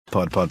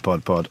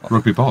Pod.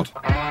 Rugby pod.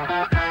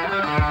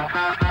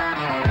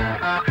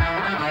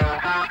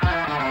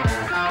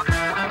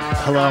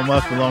 Hello and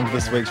welcome along to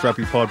this week's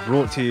Rugby Pod,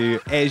 brought to you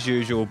as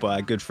usual by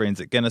our good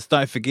friends at Guinness.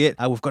 Don't forget,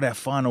 we've got our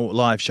final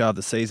live show of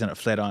the season at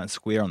Flatiron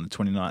Square on the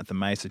 29th of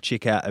May, so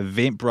check out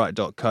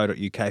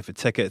eventbrite.co.uk for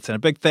tickets. And a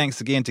big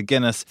thanks again to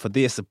Guinness for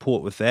their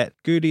support with that.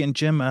 Goody and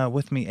Jim are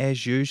with me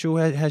as usual.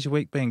 How's your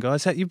week been,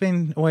 guys? You've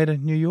been away to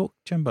New York,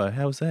 Jimbo?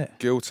 How was that?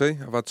 Guilty.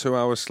 I've had 2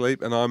 hours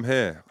sleep and I'm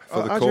here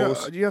for the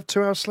cause. Do you have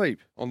 2 hours sleep?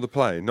 On the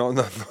plane, not in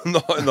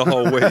the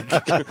whole week.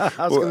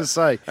 I was going to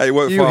say, hey, it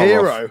weren't you far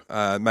hero.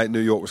 Off. Mate, New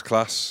York was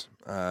class.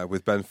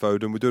 With Ben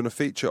Foden. We're doing a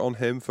feature on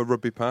him for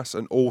Rugby Pass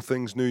and all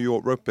things New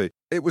York rugby.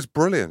 It was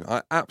brilliant.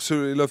 I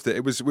absolutely loved it.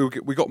 It was we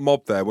got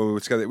mobbed there when we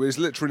were together. It was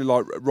literally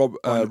like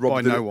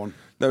no one.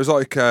 No, it was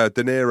like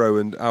De Niro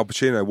and Al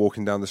Pacino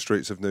walking down the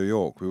streets of New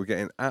York. We were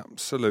getting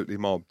absolutely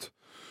mobbed.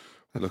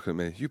 Look at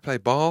me. You play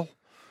ball?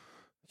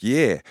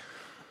 Yeah.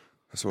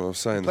 That's what I was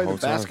saying the whole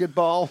time.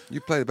 Basketball?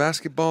 You play the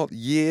basketball?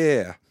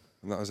 Yeah.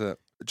 And that was it.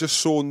 Just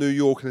saw New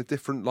York in a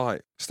different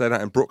light. Stayed out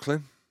in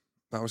Brooklyn.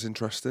 That was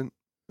interesting.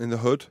 In the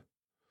hood.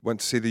 Went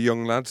to see the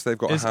young lads. They've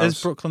got a house.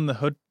 Is Brooklyn the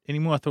hood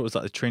anymore? I thought it was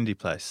like the trendy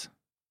place.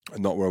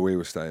 Not where we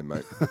were staying,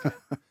 mate.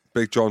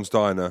 Big John's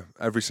Diner.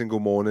 Every single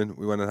morning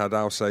we went and had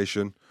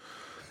Alsatian.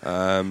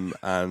 And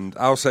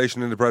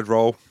Alsatian in the bread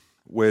roll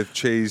with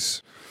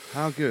cheese.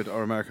 How good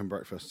are American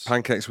breakfasts?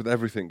 Pancakes with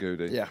everything,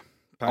 Goody. Yeah.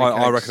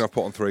 I reckon I've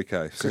put on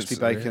 3K. Crispy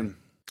bacon,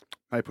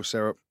 maple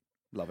syrup.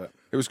 Love it.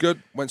 It was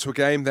good. Went to a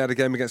game. They had a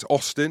game against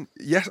Austin.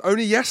 Yes,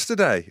 only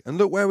yesterday. And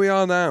look where we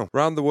are now.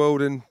 Around the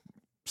world in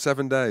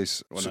 7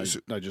 days. Well,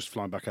 no, just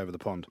flying back over the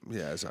pond.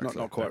 Yeah, exactly.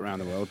 Not quite around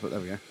the world, but there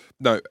we go.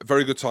 No,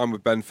 very good time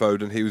with Ben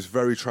Foden. He was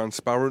very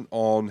transparent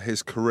on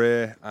his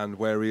career and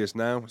where he is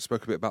now.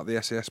 Spoke a bit about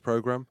the SES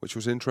programme, which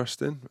was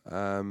interesting.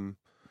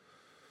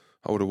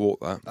 I would have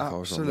walked that if I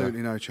was on there.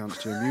 Absolutely no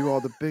chance, Jim. You are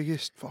the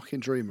biggest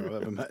fucking dreamer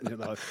I've ever met in your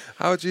life.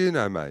 How do you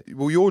know, mate?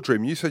 Well, your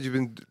dream, you said you've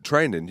been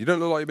training. You don't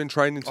look like you've been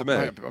training to me.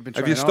 I've been Have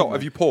training you stopped? hard,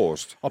 Have you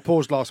paused? I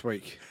paused last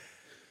week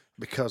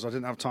because I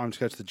didn't have time to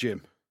go to the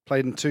gym.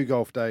 Played in 2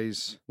 golf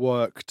days,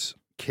 worked,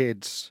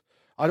 kids.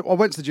 I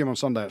went to the gym on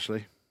Sunday,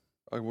 actually.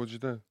 Oh, what did you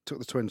do? Took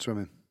the twins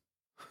swimming.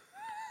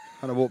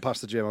 And I walked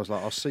past the gym. I was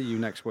like, I'll see you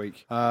next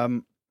week.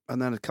 And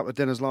then a couple of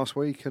dinners last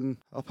week, and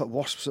up at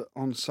Wasps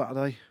on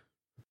Saturday.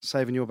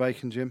 Saving your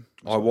bacon, Jim.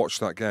 I watched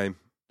that game.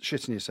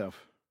 Shitting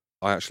yourself.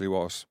 I actually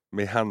was.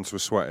 My hands were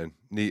sweating.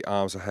 Neat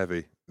arms are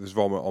heavy. There's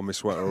vomit on my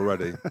sweater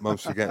already.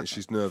 Mum's forgetting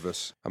she's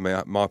nervous. I mean,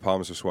 my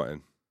palms were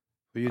sweating.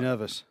 Were you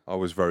nervous? I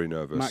was very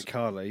nervous. Matt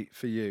Carley,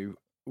 for you,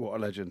 what a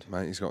legend.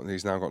 Mate,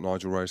 he's now got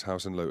Nigel Ray's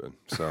house in Luton.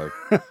 So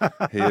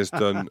he has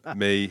done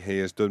me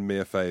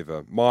a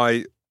favour.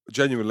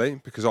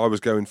 Genuinely, because I was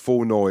going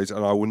full noise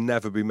and I will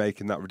never be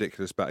making that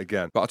ridiculous bet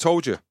again. But I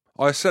told you,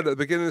 I said at the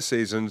beginning of the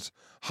seasons,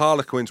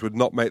 Harlequins would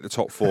not make the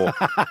top 4.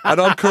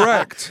 And I'm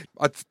correct.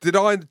 Did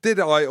I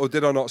or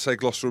did I not say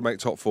Gloucester would make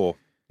top 4?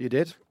 You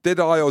did? Did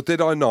I or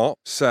did I not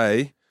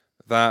say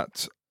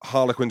that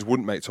Harlequins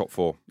wouldn't make top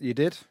 4? You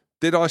did?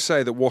 Did I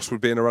say that Wasps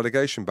would be in a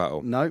relegation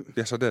battle? No.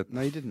 Yes, I did.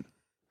 No, you didn't.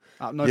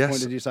 At no Yes,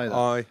 point did you say that.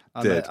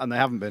 I did. And they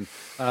haven't been.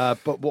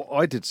 But what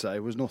I did say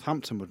was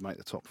Northampton would make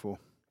the top 4.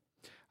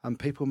 And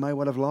people may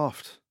well have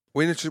laughed.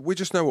 We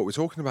just know what we're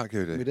talking about,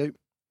 Goody. We do.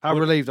 How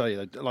relieved are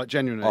you? Like,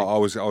 genuinely? I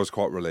was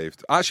quite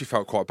relieved. I actually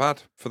felt quite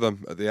bad for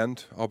them at the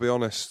end, I'll be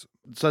honest.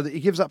 So that he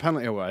gives that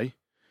penalty away,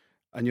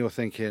 and you're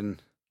thinking,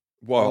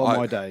 Well,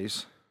 my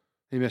days.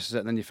 He misses it,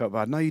 and then you felt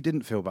bad. No, you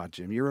didn't feel bad,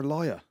 Jim. You're a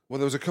liar. Well,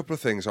 there was a couple of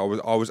things. I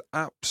was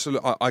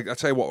absolutely. I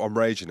tell you what, I'm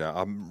raging at.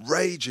 I'm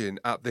raging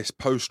at this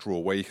post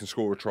rule where you can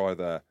score a try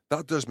there.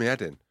 That does me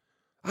head in.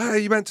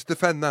 Hey, you meant to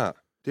defend that.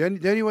 The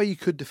only way you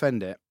could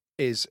defend it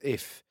is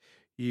if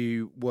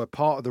you were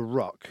part of the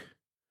ruck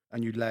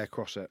and you lay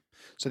across it.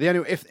 So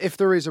if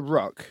there is a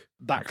ruck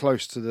that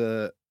close to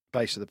the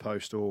base of the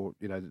post or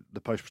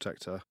the post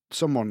protector,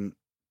 someone.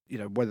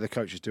 Whether the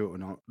coaches do it or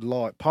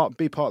not,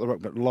 be part of the ruck,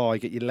 but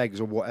get your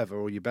legs or whatever,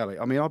 or your belly.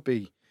 I mean,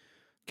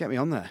 get me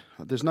on there.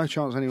 There's no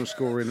chance anyone's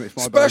scoring if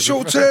my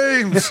special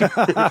teams.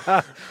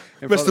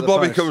 Mr.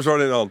 Bobby comes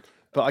running on.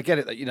 But I get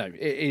it that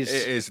it is.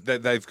 It is.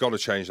 They've got to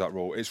change that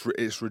rule.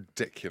 It's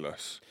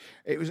ridiculous.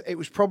 It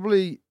was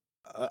probably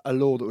a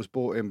law that was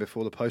brought in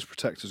before the post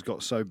protectors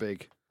got so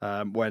big.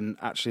 When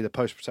actually the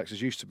post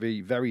protectors used to be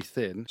very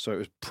thin, so it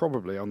was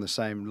probably on the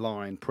same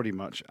line pretty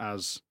much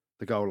as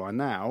the goal line.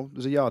 Now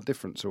there's a yard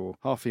difference or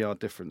half a yard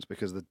difference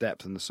because of the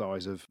depth and the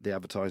size of the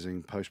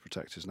advertising post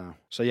protectors now.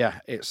 So yeah,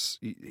 they've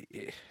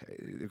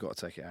got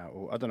to take it out,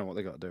 or I don't know what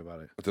they've got to do about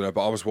it. I don't know,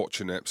 but I was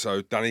watching it.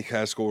 So Danny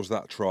Kerr scores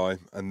that try,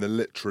 and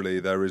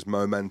there is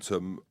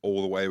momentum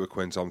all the way with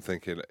Quint. I'm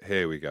thinking,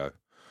 here we go,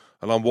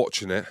 and I'm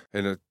watching it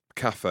in a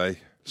cafe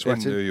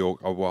Sweating? in New York.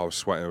 I was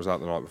sweating. I was out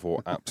the night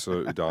before,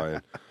 absolutely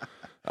dying.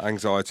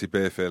 Anxiety,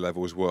 beer fear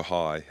levels were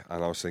high,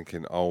 and I was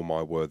thinking, oh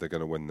my word, they're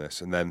going to win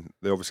this. And then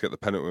they obviously get the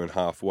penalty in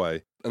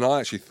halfway, and I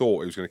actually thought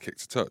he was going to kick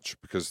to touch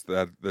because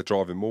their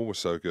driving maul was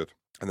so good.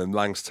 And then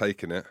Lang's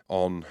taken it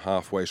on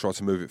halfway, trying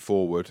to move it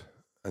forward,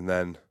 and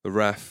then the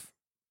ref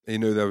He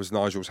knew there was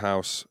Nigel's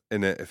house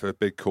in it. If a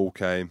big call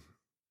came,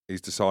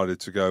 he's decided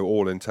to go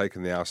all in,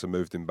 taken the house and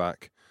moved him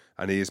back.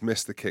 And he has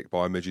missed the kick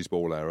by Midgie's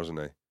ball hair, hasn't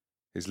he?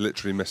 He's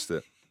literally missed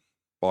it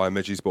by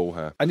Midgie's ball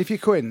hair. And if you're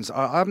Quins,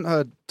 I haven't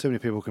heard too many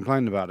people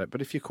complaining about it,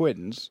 but if you're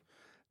Quins,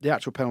 the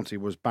actual penalty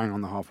was bang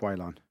on the halfway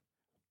line.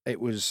 It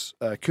was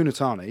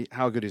Kunatani.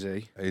 How good is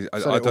he?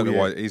 I don't know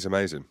why. He's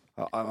amazing.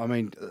 I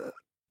mean,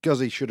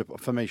 Guzzi should have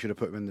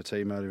put him in the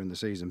team earlier in the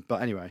season.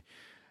 But anyway,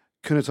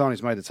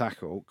 Kunatani's made the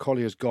tackle.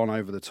 Collier's gone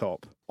over the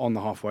top on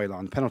the halfway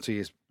line. The penalty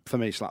is, for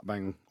me, slap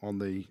bang on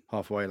the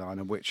halfway line,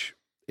 in which,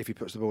 if he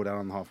puts the ball down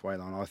on the halfway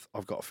line,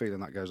 I've got a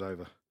feeling that goes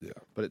over. Yeah.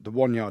 But the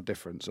 1 yard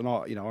difference, and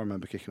I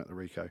remember kicking at the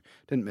Rico.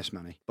 Didn't miss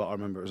many, but I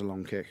remember it was a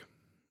long kick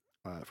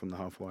from the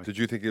halfway. Did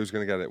you think he was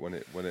going to get it when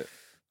it?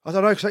 I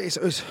don't know. Cause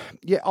it was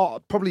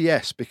probably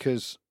yes,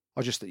 because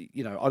I just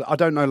I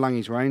don't know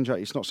Langey's range.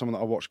 It's not someone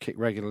that I watch kick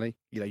regularly.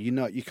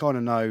 You kind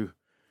of know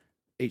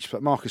each.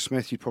 Marcus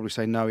Smith, you'd probably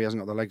say no, he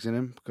hasn't got the legs in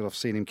him because I've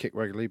seen him kick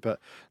regularly.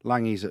 But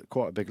Langey's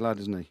quite a big lad,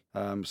 isn't he?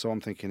 So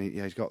I'm thinking,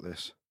 he's got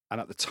this.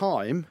 And at the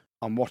time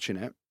I'm watching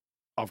it,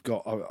 I've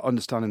got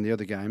understanding the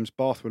other games.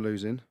 Bath were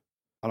losing,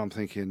 and I'm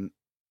thinking,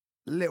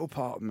 little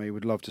part of me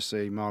would love to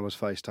see Marler's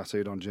face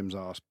tattooed on Jim's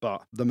arse,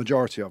 but the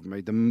majority of me,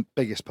 the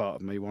biggest part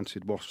of me,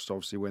 wanted Wasps to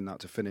obviously win that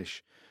to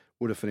finish.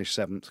 Would have finished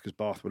 7th because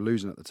Bath were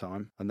losing at the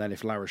time, and then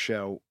if La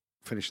Rochelle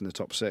finished in the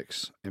top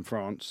 6 in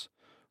France,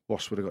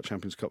 Wasps would have got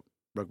Champions Cup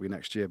rugby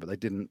next year, but they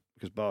didn't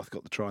because Bath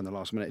got the try in the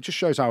last minute. It just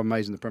shows how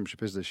amazing the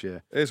Premiership is this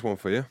year. Here's one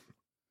for you.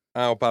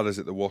 How bad is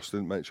it that Wasps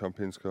didn't make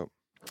Champions Cup?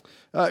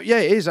 Yeah,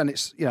 it is, and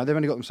it's they've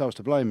only got themselves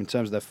to blame in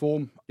terms of their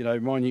form.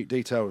 Minute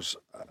details,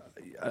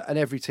 and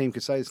every team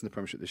could say this in the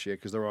Premiership this year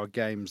because there are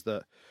games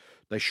that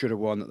they should have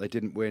won that they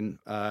didn't win.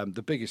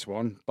 The biggest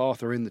one,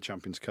 Bath are in the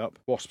Champions Cup.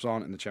 Wasps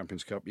aren't in the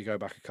Champions Cup. You go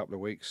back a couple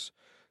of weeks,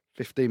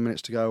 15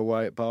 minutes to go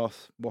away at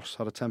Bath. Wasps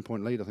had a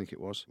 10-point lead, I think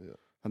it was,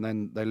 and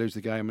then they lose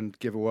the game and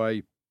give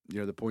away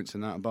the points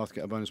in that, and Bath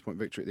get a bonus point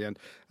victory at the end.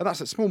 And that's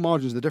at small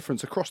margins, the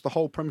difference across the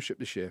whole Premiership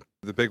this year.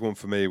 The big one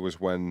for me was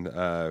when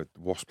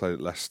Wasps played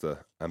at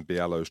Leicester and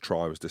Biello's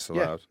try was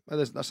disallowed.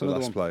 Yeah, that's another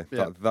one. Play.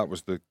 Yeah. That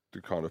was the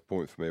kind of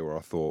point for me where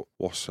I thought,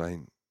 Wasps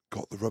ain't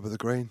got the rub of the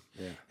green.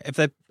 Yeah. Have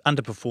they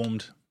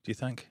underperformed, do you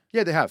think?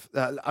 Yeah, they have.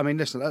 I mean,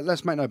 listen,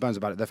 let's make no bones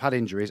about it. They've had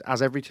injuries,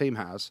 as every team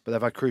has, but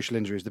they've had crucial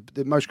injuries.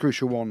 The most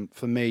crucial one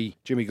for me,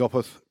 Jimmy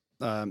Gopperth.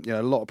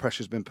 A lot of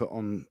pressure's been put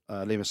on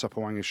Lima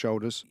Sopowanga's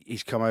shoulders.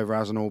 He's come over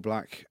as an All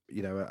Black,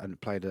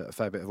 and played a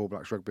fair bit of All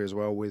Blacks rugby as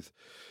well with,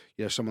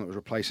 someone that was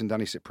replacing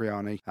Danny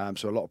Cipriani.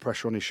 So a lot of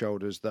pressure on his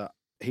shoulders that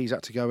he's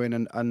had to go in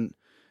and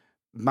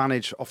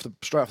manage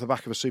straight off the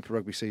back of a Super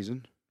Rugby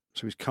season.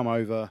 So he's come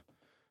over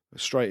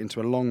straight into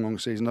a long, long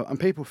season. And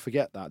people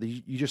forget that.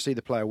 You just see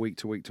the player week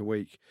to week to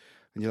week,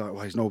 and you're like,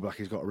 well, he's an All Black,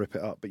 he's got to rip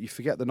it up. But you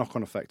forget the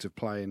knock-on effect of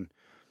playing.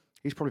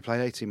 He's probably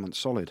played 18 months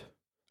solid.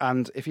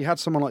 And if you had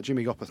someone like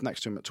Jimmy Gopperth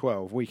next to him at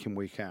 12, week in,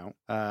 week out,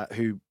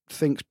 who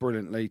thinks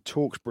brilliantly,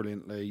 talks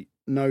brilliantly,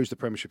 knows the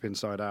Premiership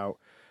inside out,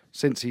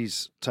 since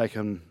he's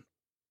taken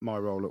my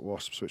role at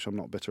Wasps, which I'm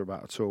not bitter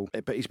about at all,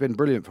 but he's been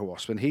brilliant for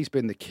Wasps, and he's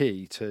been the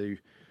key to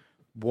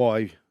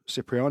why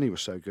Cipriani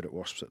was so good at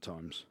Wasps at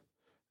times.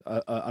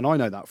 And I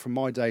know that from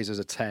my days as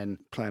a 10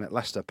 playing at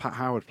Leicester. Pat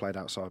Howard played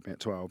outside me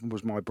at 12 and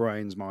was my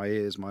brains, my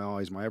ears, my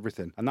eyes, my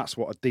everything. And that's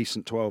what a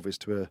decent 12 is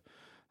to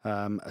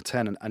a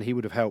 10, and he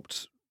would have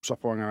helped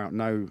Sopwanga out,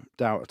 no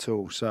doubt at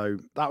all. So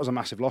that was a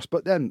massive loss.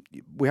 But then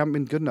we haven't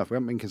been good enough. We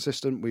haven't been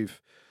consistent.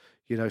 We've,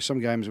 some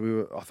games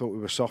I thought we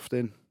were soft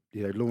in.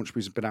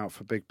 Launchby's been out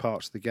for big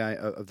parts of the game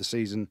of the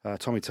season.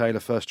 Tommy Taylor,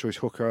 first choice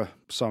hooker.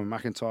 Simon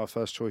McIntyre,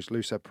 first choice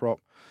loosehead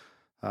prop.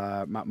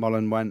 Matt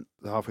Mullen went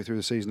halfway through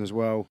the season as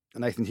well.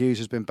 And Nathan Hughes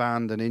has been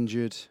banned and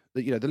injured.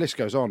 The list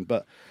goes on.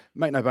 But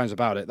make no bones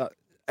about it, that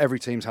every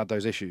team's had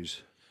those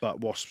issues. But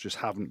Wasps just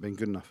haven't been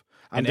good enough.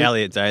 And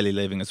Elliot Daly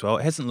leaving as well.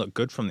 It hasn't looked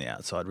good from the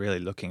outside, really,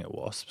 looking at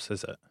Wasps,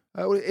 has it?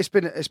 Well, it's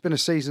been a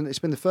season. It's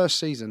been the first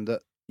season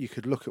that you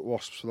could look at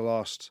Wasps for the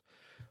last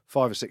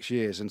 5 or 6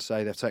 years and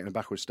say they've taken a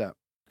backward step.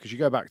 Because you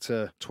go back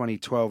to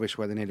 2012-ish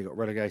where they nearly got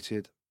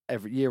relegated.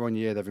 Every year on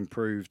year they've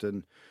improved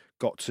and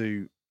got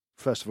to,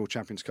 first of all,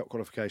 Champions Cup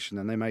qualification.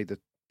 Then they made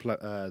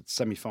the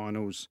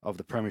semi-finals of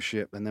the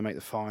Premiership. Then they make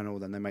the final.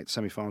 Then they make the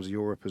semi-finals of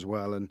Europe as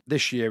well. And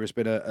this year has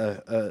been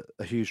a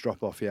huge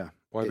drop-off, yeah.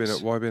 Why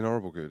being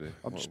horrible, Goody?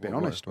 I'm just being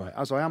honest, mate.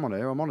 As I am on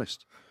here, I'm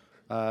honest.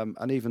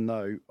 And even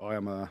though I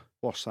am a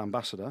Wasps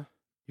ambassador,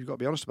 you've got to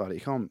be honest about it.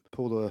 You can't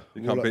pull the...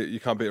 You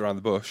can't beat around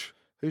the bush.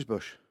 Who's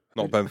bush?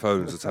 Not Ben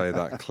Foden's, to tell you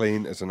that.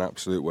 Clean as an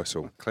absolute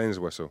whistle. Clean as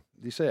a whistle.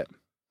 Do you see it?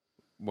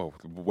 Well,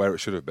 where it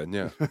should have been,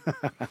 yeah.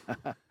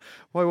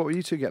 Why, what were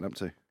you two getting up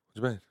to? What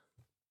do you mean?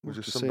 We're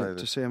just sunbathing.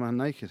 To see a man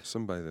naked.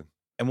 Sunbathing.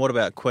 And what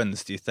about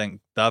Quins? Do you think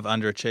they've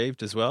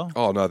underachieved as well?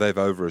 Oh no, they've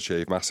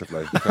overachieved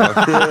massively.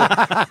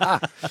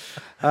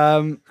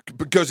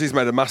 Because he's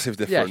made a massive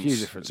difference. Yeah, huge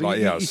difference. So Like,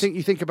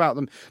 you think about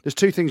them. There's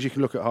two things you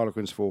can look at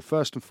Harlequins for.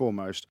 First and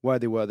foremost, where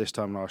they were this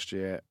time last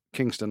year.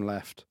 Kingston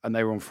left, and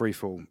they were on free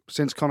fall.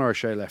 Since Conor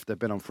O'Shea left, they've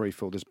been on free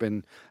fall. Hasn't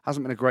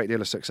been a great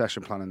deal of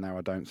succession planning there,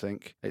 I don't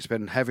think. It's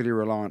been heavily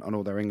reliant on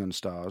all their England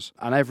stars,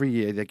 and every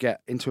year they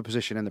get into a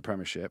position in the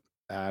Premiership,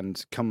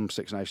 and come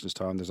Six Nations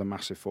time, there's a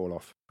massive fall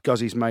off.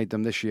 Guzzi's made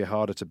them this year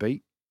harder to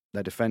beat.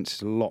 Their defence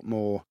is a lot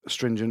more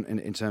stringent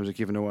in terms of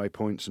giving away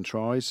points and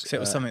tries. So it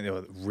was something they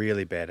were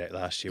really bad at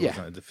last year,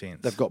 wasn't it,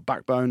 defence? They've got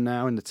backbone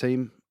now in the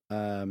team,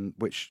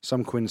 which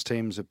some Quins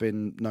teams have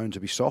been known to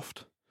be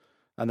soft.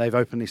 And they've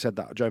openly said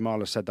that. Joe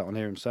Marler said that on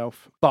here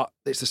himself. But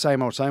it's the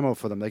same old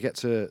for them. They get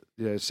to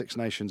Six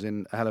Nations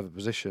in a hell of a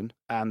position.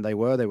 And they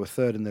were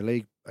third in the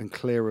league and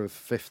clear of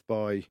fifth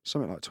by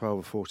something like 12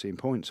 or 14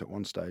 points at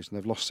one stage. And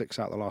they've lost 6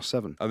 out of the last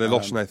 7. And they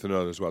lost Nathan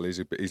Earl as well. He's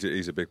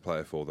a big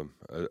player for them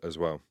as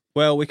well.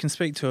 Well, we can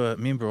speak to a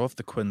member of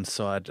the Quins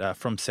side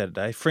from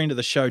Saturday. Friend of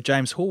the show,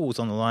 James Hall's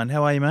on the line.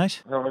 How are you,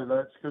 mate? Hello,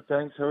 lads. Good,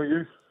 thanks. How are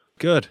you?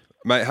 Good.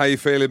 Mate, how you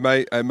feeling,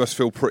 mate? It must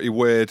feel pretty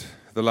weird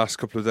the last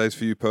couple of days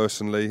for you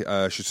personally.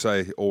 I should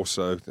say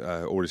also,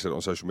 already said it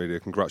on social media,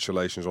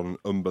 congratulations on an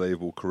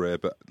unbelievable career.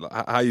 But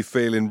how are you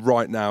feeling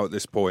right now at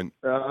this point?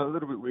 A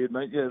little bit weird,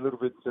 mate. Yeah, a little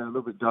bit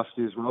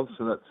dusty as well.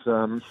 So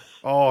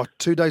that's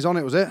 2 days on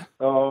it, was it?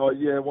 Oh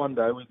yeah, one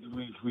day we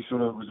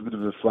sort of, it was a bit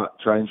of a flat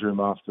change room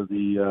after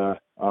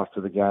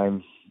the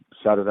game.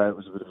 Saturday it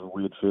was a bit of a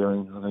weird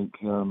feeling. I think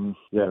a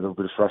little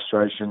bit of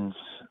frustrations.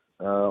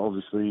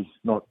 Obviously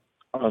not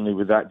only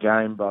with that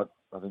game, but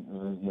I think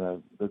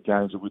the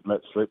games that we'd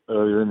let slip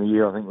earlier in the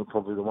year, I think were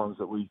probably the ones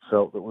that we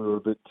felt that we were a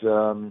bit,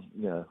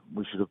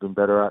 we should have been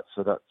better at.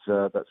 So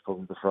that's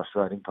probably the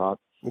frustrating part.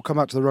 We'll come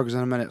back to the Ruggers in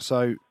a minute.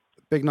 So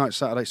big night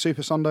Saturday,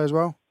 Super Sunday as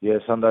well. Yeah,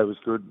 Sunday was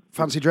good.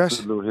 Fancy dress?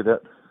 Good little hit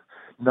it.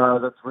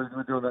 No,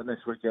 we're doing that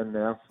next weekend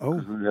now. Oh,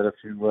 because we had a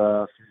few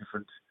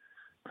different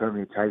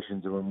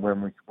permutations of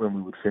when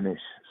we would finish.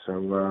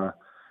 So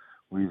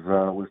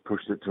we've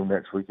pushed it till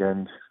next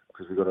weekend.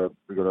 Because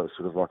we got a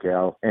sort of like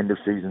our end of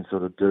season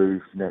sort of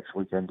do next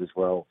weekend as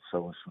well, so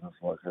we're sort of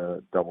like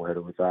a double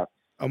header with that.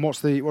 And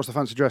what's the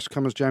fancy dress?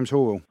 Come as James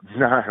Hall?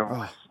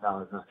 No.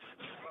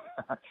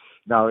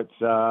 No. It's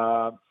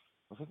I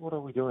think what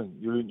are we doing?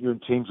 You're in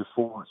teams of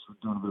 4, so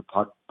we're doing a bit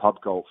of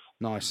pub golf.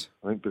 Nice.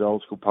 I think a bit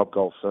old school pub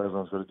golf. So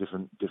everyone's got a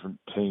different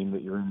team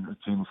that you're in, a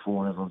team of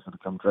 4, and everyone's going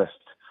to come dressed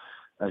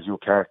as your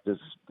characters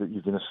that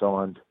you've been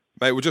assigned.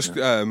 Mate,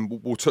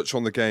 we'll touch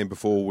on the game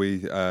before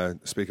we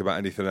speak about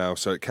anything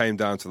else. So it came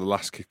down to the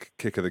last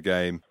kick of the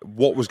game.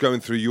 What was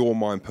going through your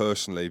mind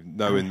personally,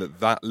 knowing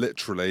that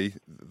literally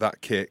that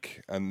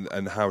kick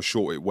and how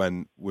short it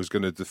went was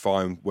going to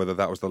define whether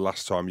that was the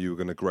last time you were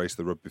going to grace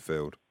the rugby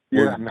field?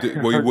 Yeah.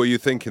 Were you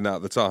thinking that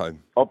at the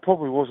time? I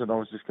probably wasn't. I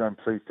was just going,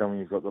 please tell me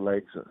you've got the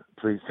legs.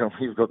 Please tell me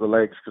you've got the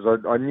legs,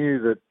 because I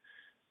knew that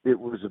it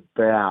was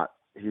about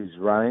his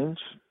range.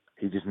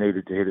 He just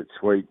needed to hit it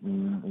sweet,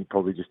 and he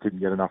probably just didn't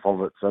get enough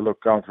of it. So,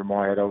 look, going through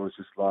my head, I was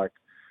just like,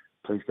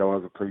 please go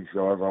over, please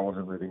go over. I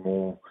wasn't really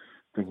more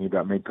thinking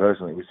about me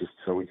personally. It was just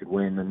so we could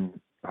win and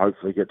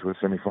hopefully get to a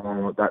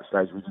semi-final. At that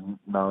stage, we didn't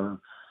know.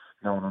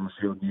 No one on the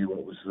field knew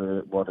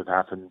what had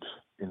happened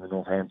in the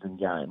Northampton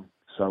game.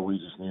 So we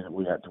just knew that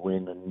we had to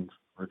win, and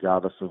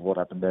regardless of what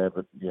happened there.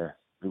 But, yeah,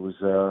 it was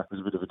a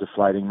bit of a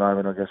deflating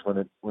moment, I guess, when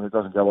it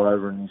doesn't go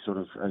over and you sort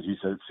of, as you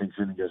said, it sinks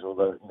in and goes,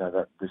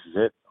 that this is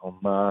it.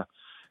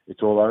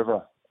 It's all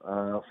over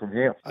from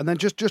here. And then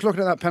just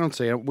looking at that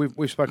penalty, and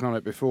we've spoken on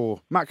it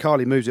before. Matt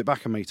Carley moves it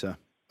back a metre.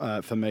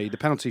 For me, the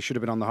penalty should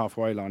have been on the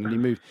halfway line,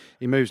 and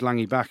he moves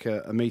Langy back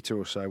a metre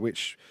or so,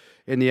 which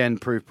in the end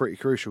proved pretty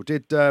crucial.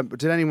 Did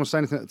anyone say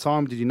anything at the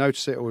time? Did you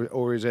notice it,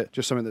 or is it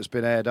just something that's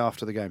been aired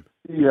after the game?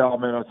 Yeah, I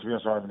mean, to be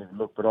honest, I haven't even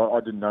looked, but I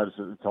didn't notice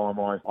it at the time.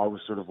 I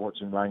was sort of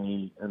watching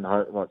Langy and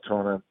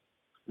trying to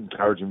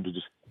encourage him to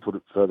just put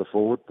it further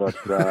forward, but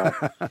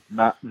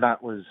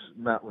Matt was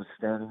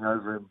standing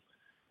over him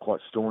quite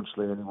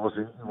staunchly, and he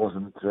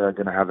wasn't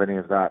going to have any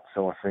of that.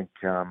 So I think,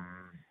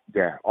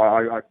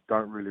 I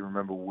don't really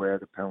remember where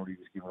the penalty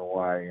was given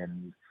away,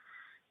 and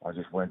I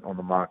just went on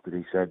the mark that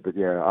he said. But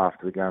yeah,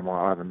 after the game,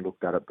 I haven't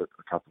looked at it, but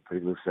a couple of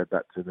people have said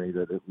that to me,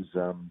 that it was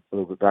a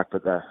little bit back,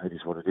 but it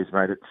is what it is,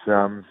 mate.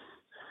 It's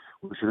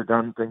we should have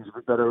done things a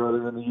bit better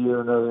earlier in the year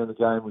and earlier in the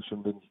game. We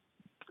shouldn't have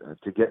been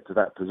to get to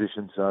that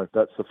position. So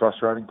that's the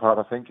frustrating part,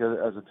 I think,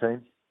 as a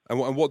team.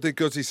 And what did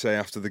Guzzi say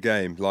after the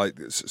game? Like,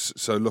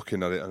 so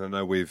looking at it, and I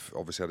know we've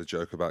obviously had a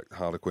joke about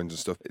Harlequins and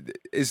stuff.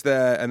 Is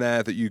there an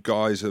air that you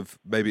guys have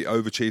maybe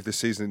overachieved this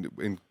season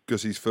in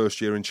Guzzi's first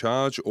year in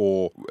charge,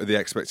 or the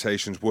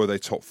expectations, were they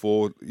top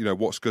 4?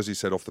 What's Guzzi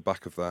said off the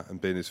back of that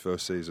and being his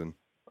first season?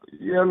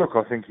 Yeah, look,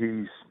 I think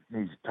he's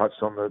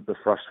touched on the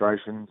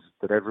frustrations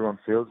that everyone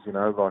feels. There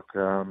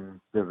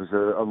was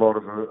a lot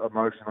of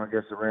emotion, I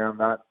guess, around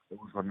that. There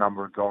was a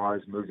number of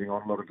guys moving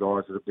on, a lot of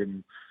guys that have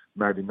been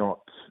maybe not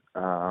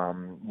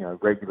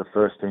regular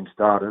first team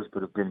starters,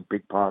 but have been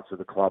big parts of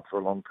the club for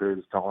a long period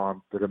of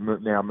time that are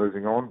now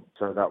moving on.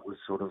 So that was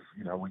sort of,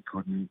 we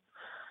couldn't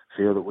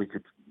feel that we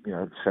could,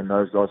 send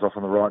those guys off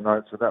on the right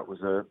note. So that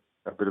was a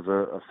bit of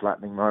a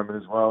flattening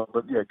moment as well.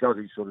 But yeah,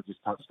 Guzzi sort of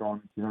just touched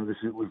on,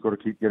 we've got to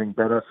keep getting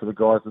better for the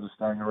guys that are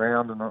staying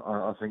around, and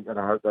I think, and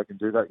I hope they can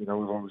do that. We've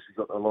obviously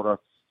got a lot of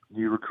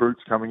new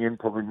recruits coming in,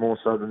 probably more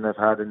so than they've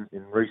had in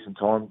recent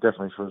time,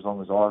 definitely for as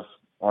long as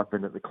I've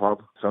been at the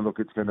club. So look,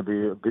 it's going to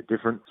be a bit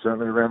different,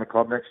 certainly around the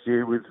club next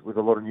year with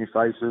a lot of new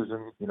faces.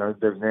 And,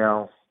 they've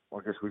now, I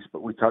guess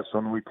we touched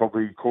on, we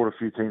probably caught a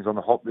few teams on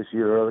the hop this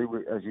year early.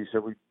 As you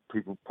said,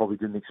 people probably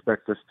didn't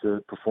expect us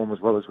to perform as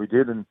well as we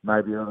did. And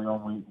maybe early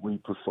on we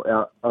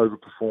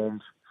overperformed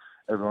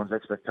everyone's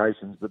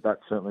expectations, but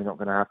that's certainly not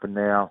going to happen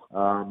now.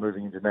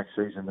 Moving into next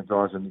season, the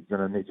guys are going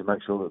to need to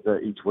make sure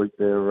that each week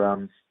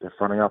they're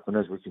fronting up, and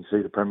as we can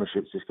see, the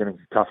Premiership's just getting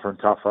tougher and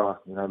tougher.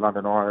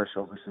 London Irish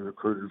obviously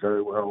recruited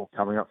very well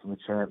coming up from the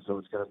champ, so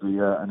it's going to be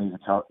an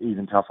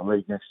even tougher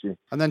league next year.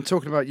 And then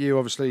talking about you,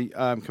 obviously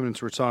coming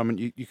into retirement,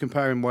 you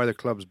comparing where the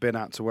club's been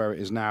at to where it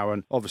is now,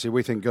 and obviously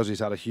we think Guzzi's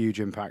had a huge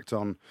impact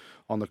on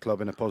the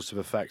club in a positive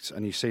effect,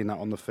 and you've seen that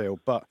on the field.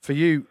 But for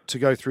you to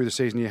go through the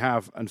season you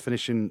have and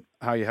finishing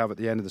how you have at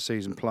the end of the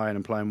season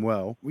playing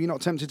well, were you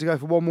not tempted to go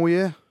for one more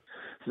year?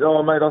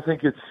 No, mate, I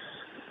think it's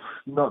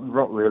not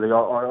really.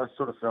 I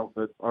sort of felt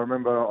that, I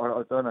remember,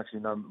 I don't actually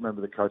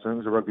remember the coach, I think it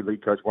was a rugby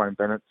league coach, Wayne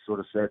Bennett, sort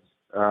of said,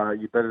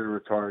 you're better to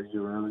retire a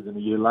year early than a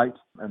year late.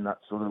 And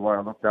that's sort of the way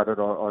I looked at it.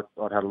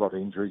 I'd had a lot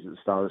of injuries at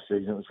the start of the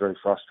season. It was very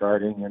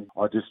frustrating, and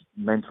I just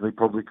mentally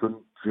probably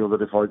couldn't feel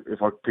that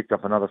if I picked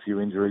up another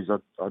few injuries,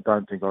 I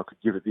don't think I could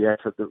give it the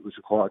effort that was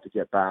required to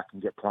get back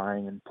and get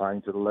playing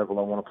to the level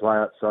I want to play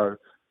at. So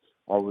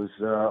I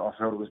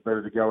felt it was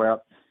better to go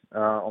out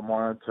on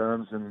my own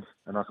terms, and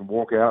I can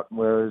walk out.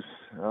 Whereas,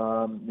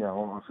 I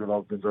feel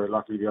I've been very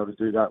lucky to be able to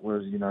do that.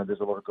 Whereas, there's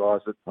a lot of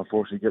guys that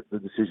unfortunately get the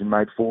decision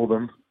made for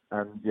them.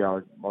 And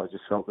I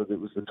just felt that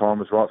the time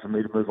was right for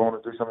me to move on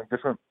and do something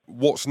different.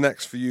 What's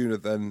next for you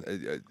then?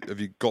 Have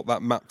you got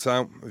that mapped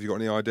out? Have you got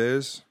any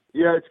ideas?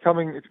 Yeah, it's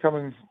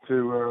coming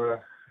to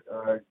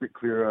a bit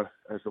clearer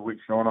as the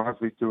weeks go on. I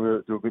hopefully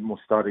do a bit more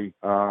study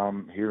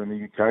here in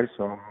the UK.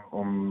 So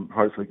I'm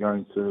hopefully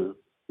going to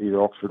either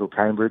Oxford or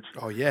Cambridge.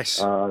 Oh yes.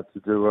 To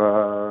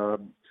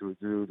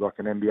do like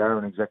an MBA or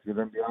an executive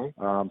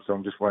MBA. So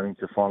I'm just waiting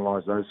to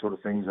finalise those sort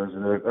of things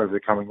over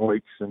the coming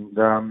weeks, and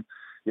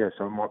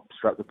so I might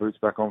strap the boots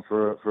back on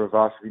for a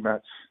varsity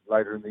match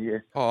later in the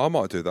year. Oh, I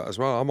might do that as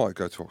well. I might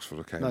go to Oxford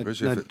or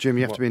Cambridge. No, Jim,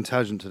 you have to be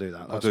intelligent to do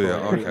that. That's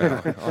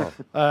okay.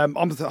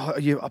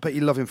 I bet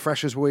you're loving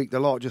Freshers Week. The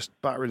lot just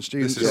battering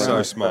students. This is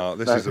so smart.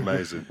 This is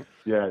amazing.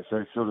 Yeah,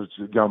 so sort of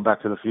going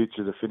back to the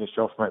future to finish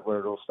off, mate, where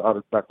it all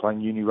started, back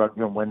playing uni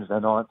rugby on Wednesday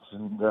nights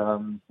and,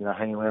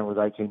 hanging around with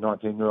 18,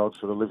 19-year-olds,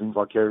 sort of living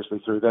vicariously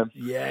through them.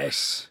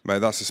 Yes. Mate,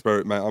 that's the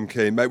spirit, mate. I'm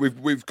keen. Mate,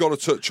 we've got to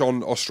touch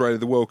on Australia.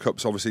 The World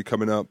Cup's obviously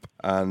coming up,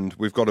 and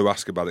we've got to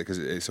ask about it because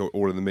it's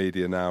all in the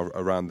media now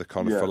around the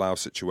kind of Falau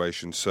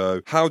situation.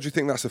 So how do you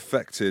think that's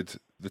affected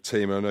the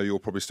team? And I know you're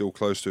probably still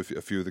close to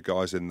a few of the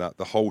guys in that.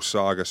 The whole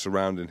saga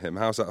surrounding him,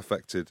 how's that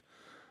affected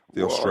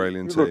the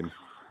Australian team?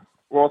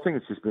 Well, I think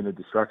it's just been a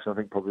distraction. I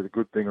think probably the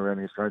good thing around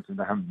the Australians is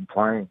they haven't been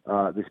playing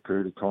this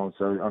period of time.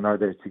 So I know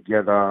they're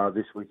together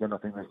this weekend. I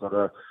think they've got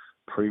a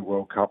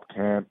pre-World Cup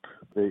camp.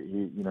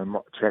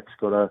 Chet's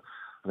got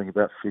I think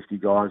about 50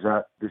 guys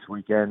out this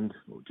weekend,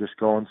 just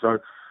gone. So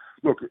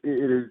look,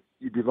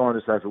 you'd be lying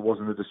to say if it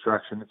wasn't a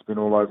distraction. It's been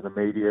all over the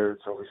media.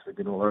 It's obviously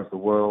been all over the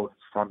world.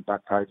 It's front,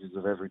 back pages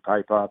of every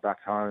paper back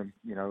home.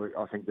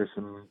 I think there's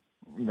some,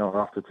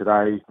 after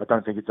today, I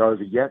don't think it's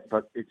over yet,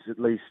 but it's at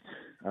least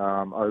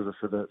over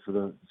for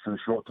the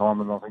short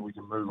time, and I think we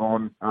can move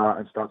on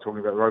and start talking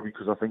about rugby,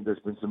 because I think there's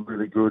been some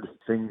really good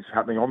things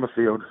happening on the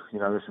field.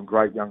 There's some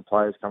great young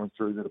players coming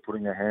through that are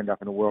putting their hand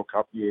up in a World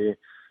Cup year.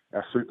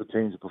 Our super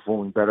teams are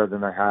performing better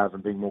than they have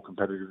and being more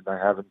competitive than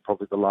they have in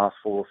probably the last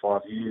 4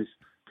 or 5 years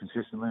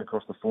consistently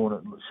across the four,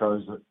 and it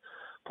shows that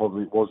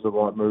probably it was the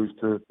right move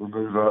to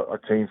remove a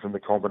team from the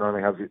comp and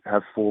only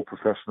have 4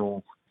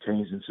 professional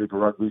teams in Super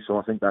Rugby. So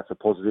I think that's a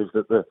positive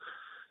that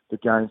the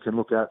game can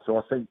look at. So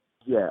I think,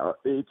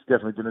 it's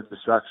definitely been a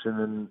distraction,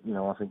 and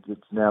I think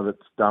it's now that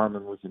it's done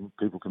and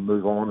people can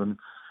move on.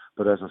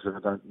 But as I said, I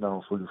don't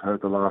know if we've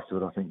heard the last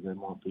of it. I think there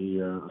might be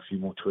a few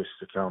more twists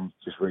to come,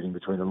 just reading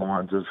between the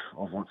lines of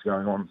what's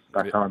going on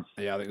back home.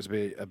 Yeah, I think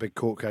there's a big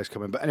court case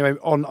coming. But anyway,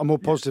 on a more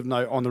positive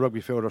note on the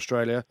rugby field,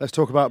 Australia, let's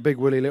talk about Big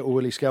Willie, Little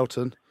Willie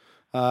Skelton,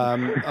 a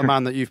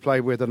man that you've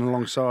played with and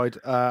alongside.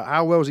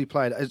 How well has he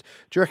played? Do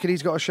you reckon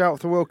he's got a shout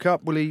for the World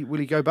Cup? Will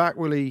he go back?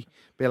 Will he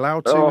be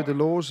allowed to with the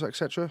laws,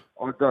 etc.?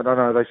 I don't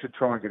know. They should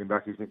try and get him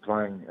back. He's been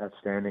playing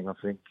outstanding. I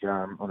think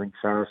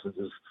Saracens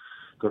has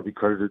got to be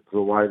credited for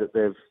the way that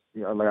they've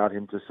allowed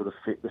him to sort of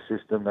fit the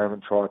system. They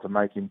haven't tried to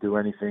make him do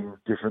anything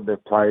different.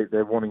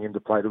 They're wanting him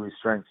to play to his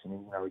strengths,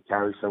 and he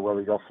carries so well.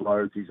 He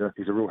offloads.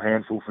 He's a real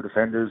handful for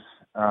defenders.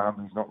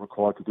 He's not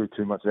required to do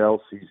too much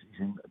else. He's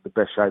in the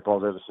best shape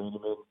I've ever seen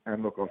him in.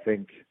 And look, I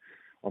think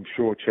I'm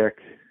sure Czech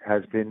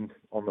has been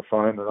on the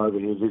phone and over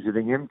here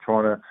visiting him,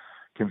 trying to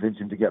convince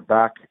him to get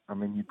back. I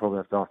mean, you probably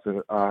have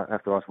to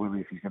ask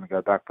Willie if he's going to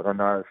go back, but I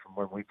know from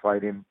when we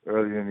played him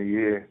earlier in the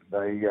year,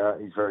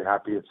 he's very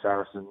happy at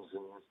Saracens,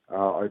 and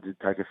I did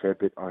take a fair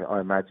bit, I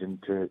imagine,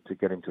 to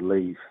get him to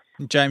leave.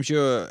 James,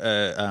 you're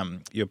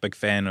a big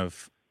fan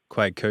of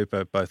Quade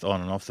Cooper, both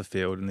on and off the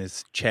field, and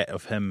there's chat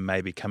of him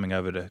maybe coming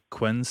over to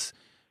Quins.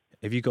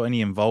 Have you got any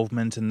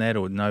involvement in that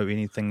or know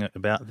anything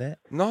about that?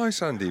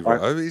 Nice, Andy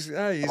Rowe. He's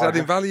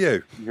adding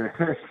value. Yes.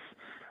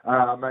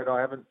 Mate,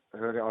 I haven't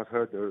heard it. I've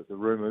heard the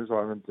rumours.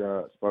 I haven't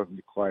spoken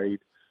to Quade.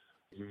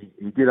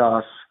 He did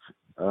ask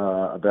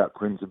about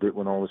Quins a bit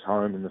when I was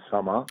home in the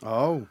summer.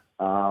 Oh.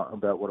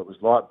 About what it was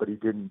like, but he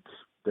didn't.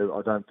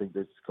 I don't think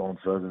it's gone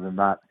further than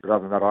that. But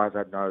other than that, I've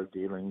had no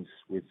dealings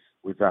with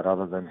that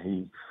other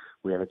than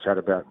we had a chat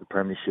about the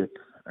premiership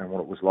and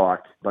what it was like.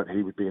 But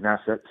he would be an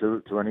asset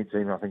to any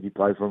team I think he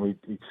played for.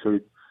 He'd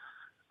suit.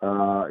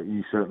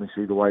 You certainly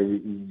see the way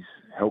he's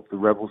helped the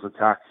Rebels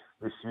attack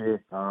this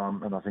year,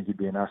 and I think he'd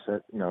be an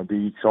asset. You know, it'd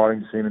be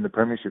exciting to see him in the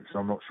premiership. So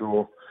I'm not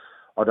sure.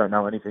 I don't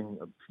know anything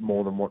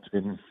more than what's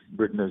been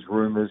written as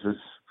rumours. As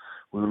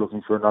we were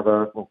looking for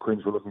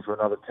Quins were looking for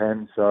another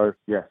 10. So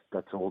yeah,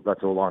 that's all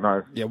I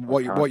know. Yeah,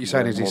 what you're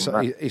saying is he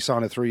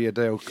signed a 3-year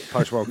deal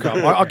post World Cup.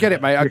 I get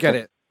it, mate. I get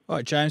it. All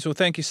right, James. Well,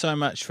 thank you so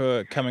much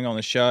for coming on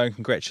the show.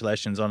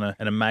 Congratulations on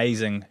an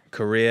amazing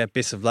career.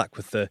 Best of luck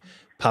with the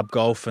pub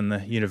golf and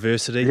the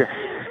university.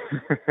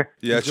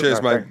 Yeah,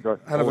 cheers, mate.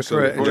 Hell of a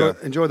career.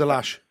 Enjoy the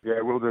lash.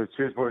 Yeah, we'll do.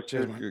 Cheers, boys.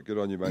 Cheers. Good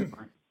on you, mate.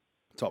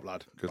 Top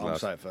lad. Good I'll lad.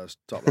 say it first.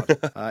 Top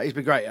lad. He's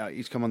been great.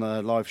 He's come on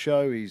the live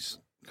show. He's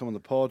come on the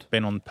pod.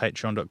 Been on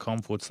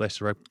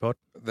patreon.com/rugbypod.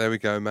 There we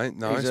go, mate.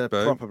 Nice. He's a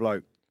boom. proper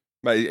bloke.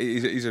 Mate,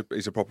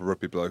 he's a proper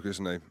rugby bloke,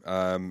 isn't he?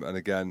 And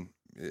again,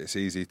 it's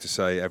easy to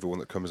say everyone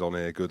that comes on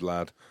here, good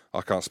lad.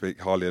 I can't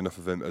speak highly enough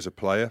of him as a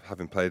player,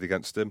 having played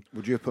against him.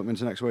 Would you have put him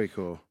into next week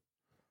or?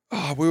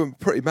 Oh, we were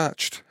pretty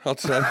matched, I'd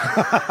say.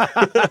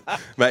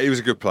 Mate, he was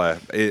a good player.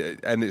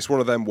 And it's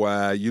one of them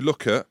where you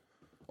look at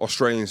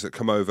Australians that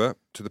come over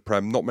to the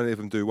Prem, not many of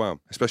them do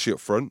well, especially up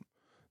front.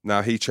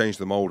 Now, he changed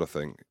the mould, I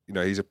think. You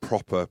know, he's a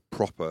proper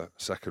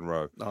second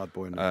row. Hard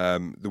boy.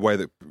 The way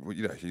that,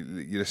 you know,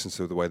 you listen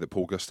to the way that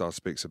Paul Gustard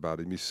speaks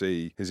about him, you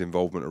see his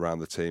involvement around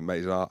the team. Mate,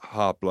 he's a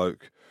hard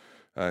bloke.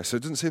 So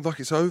it doesn't seem like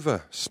it's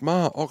over.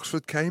 Smart,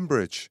 Oxford,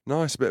 Cambridge.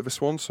 Nice, a bit of a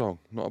swan song.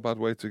 Not a bad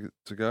way to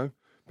go.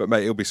 But,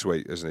 mate, he'll be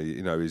sweet, isn't he?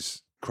 You know,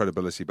 his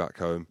credibility back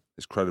home,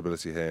 his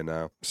credibility here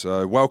now.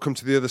 So, welcome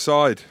to the other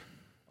side.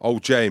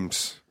 Old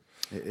James.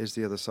 It is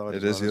the other side.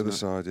 It is the other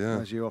side, yeah.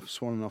 As you off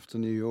swanning off to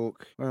New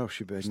York. Where else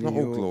you been? It's New not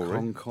all York, glory.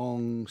 Hong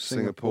Kong,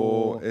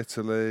 Singapore,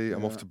 Italy. Yeah.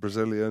 I'm off to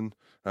Brazil,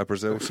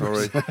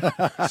 sorry.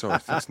 Sorry,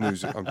 that's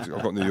news. I've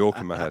got New York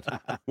in my head.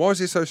 Why is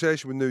the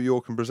association with New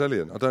York and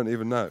Brazilian? I don't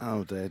even know.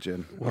 Oh, dear,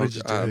 Jim. What did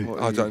you do?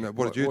 I don't know.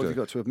 What did you do? What have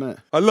you got to admit?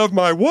 I love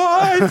my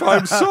wife.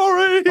 I'm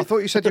sorry. I thought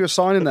you said you were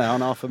signing there on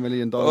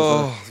 $500,000.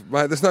 Oh,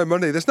 mate, there's no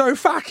money. There's no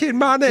fucking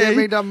money. Give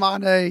me the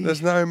money.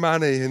 There's no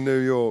money in New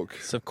York.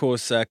 So, of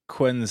course,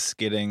 Quins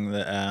getting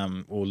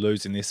or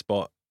losing their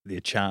spot, their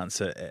chance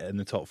in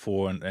the top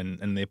four and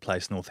in their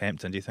place,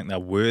 Northampton. Do you think they're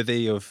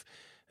worthy of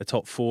a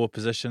top four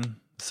position,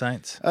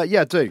 Saints?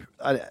 Yeah, I do.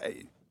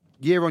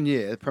 Year on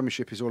year, the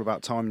Premiership is all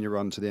about timing your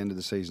run to the end of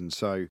the season.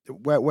 So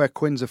where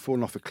Quins have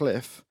fallen off a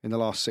cliff in the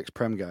last 6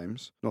 Prem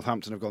games,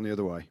 Northampton have gone the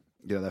other way.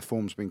 You know, their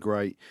form's been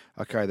great.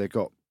 Okay, they've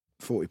got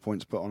 40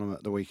 points put on them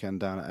at the weekend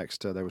down at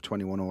Exeter. They were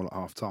 21 all at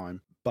half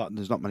time. But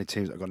there's not many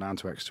teams that have gone down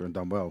to Exeter and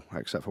done well,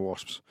 except for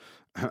Wasps.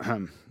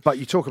 But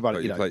you talk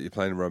about you're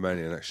playing in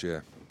Romania next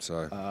year,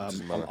 so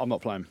I'm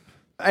not playing.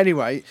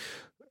 Anyway,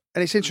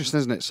 and it's interesting,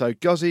 isn't it? So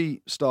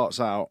Guzzy starts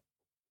out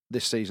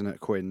this season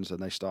at Quins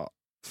and they start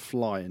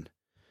flying.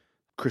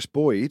 Chris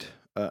Boyd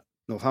at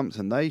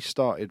Northampton, they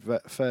started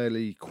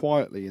fairly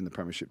quietly in the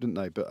Premiership, didn't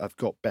they? But have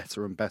got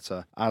better and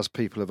better as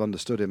people have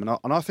understood him.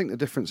 And I think the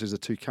difference is the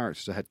two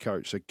characters of head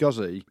coach. So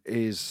Guzzy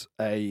is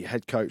a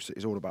head coach that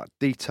is all about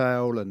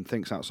detail and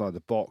thinks outside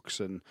the box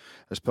and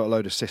has put a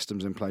load of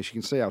systems in place.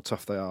 You can see how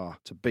tough they are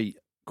to beat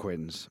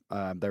Quins.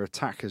 Their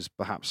attack has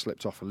perhaps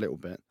slipped off a little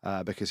bit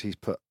because he's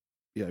put,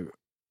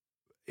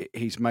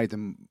 he's made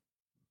them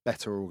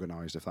better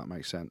organised, if that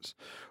makes sense.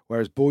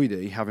 Whereas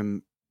Boydie,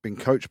 having been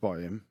coached by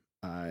him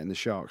in the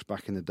Sharks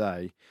back in the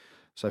day,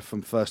 so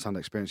from first-hand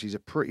experience, he's a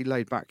pretty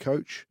laid-back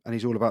coach, and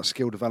he's all about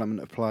skill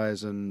development of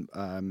players and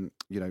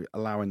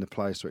allowing the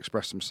players to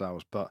express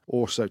themselves. But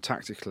also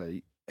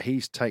tactically,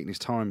 he's taken his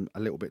time a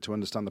little bit to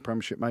understand the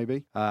Premiership,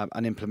 maybe,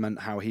 and implement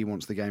how he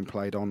wants the game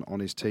played on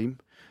his team.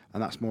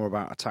 And that's more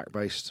about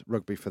attack-based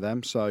rugby for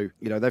them. So,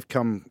 they've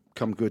come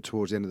good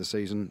towards the end of the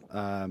season,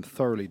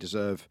 thoroughly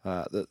deserve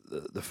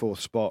the fourth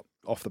spot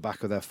off the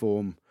back of their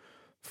form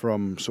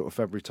from sort of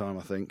February time,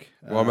 I think.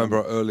 Well, I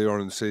remember earlier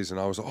on in the season,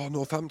 I was like,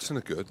 Northampton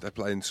are good. They're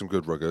playing some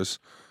good ruggers.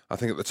 I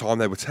think at the time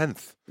they were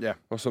 10th. Yeah.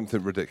 Or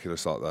something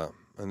ridiculous like that.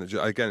 And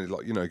again,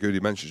 like Goody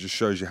mentioned, it just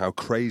shows you how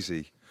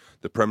crazy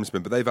the Prem's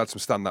been. But they've had some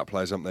stand-up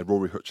players, haven't they?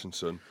 Rory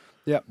Hutchinson,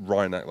 Yeah.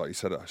 Ryanak, like you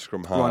said, at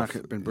scrum half. Ryanak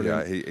has been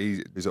brilliant.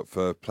 Yeah, he's up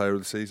for player of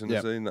the season, Yeah.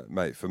 isn't he?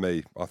 Mate, for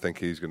me, I think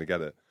he's going to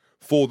get it.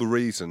 For the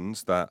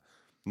reasons that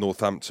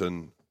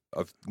Northampton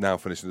have now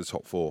finished in the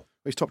top 4.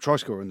 He's top try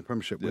scorer in the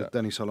Premiership with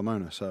Denny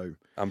Solomona, so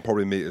and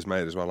probably meters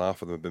made as well.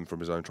 Half of them have been from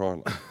his own try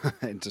line.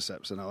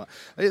 intercepts and all that.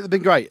 They've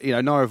been great. You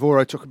know,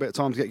 Naravoro took a bit of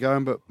time to get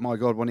going, but my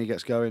God, when he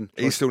gets going,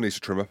 He still needs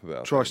to trim up a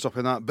bit. try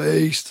stopping that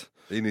beast.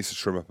 He needs to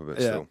trim up a bit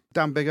Yeah. still.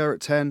 Dan Bigger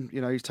at 10.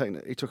 You know, he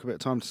took a bit of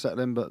time to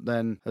settle in, but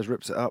then has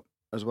ripped it up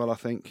as well. I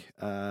think.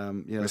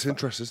 It's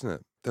interesting, isn't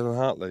it? Dylan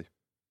Hartley.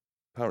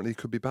 Apparently, he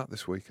could be back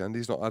this weekend.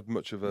 He's not had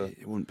much of a.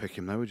 You wouldn't pick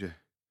him though, would you?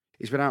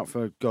 He's been out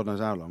for God knows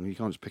how long. You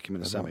can't just pick him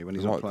in a semi when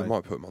he's not playing. They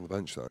might put him on the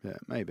bench though. Yeah,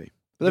 maybe.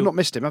 But they've not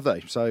missed him, have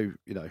they? So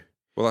you know.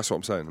 Well, that's what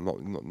I'm saying. I'm not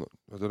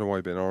I don't know why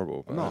you're being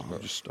horrible. But No,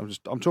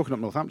 I'm talking up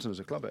Northampton as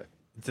a club here.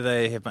 Do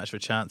they have much of a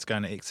chance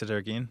going to Exeter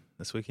again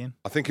this weekend?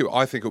 I think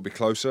it'll be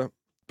closer,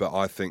 but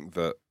I think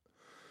that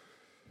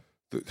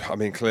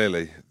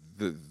clearly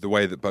the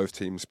way that both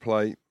teams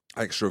play,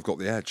 Exeter have got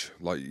the edge.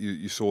 Like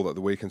you saw that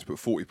the weekends put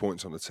 40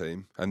 points on the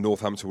team, and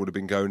Northampton would have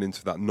been going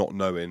into that not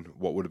knowing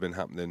what would have been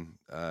happening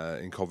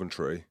in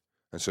Coventry.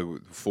 And so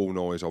full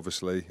noise,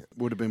 obviously.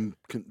 Would have been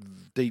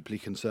deeply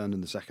concerned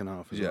in the second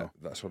half as well. Yeah,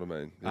 that's what I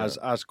mean. Yeah.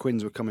 As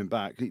Quins were coming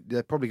back,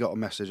 they probably got a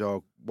message,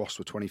 Wasps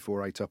were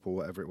 24-8 up or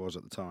whatever it was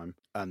at the time,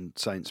 and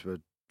Saints were,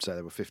 say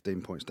they were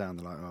 15 points down.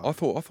 They're like, I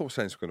thought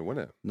Saints were going to win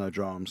it. No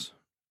dramas.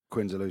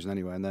 Quins are losing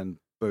anyway, and then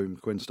boom,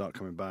 Quins start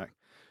coming back.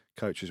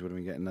 Coaches would have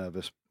been getting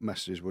nervous.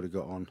 Messages would have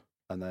got on,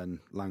 and then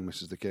Lang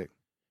misses the kick.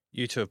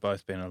 You two have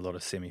both been in a lot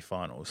of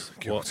semi-finals.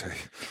 Guilty.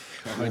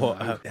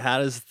 How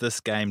does this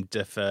game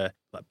differ,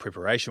 like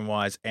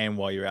preparation-wise, and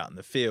while you're out in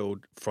the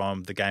field,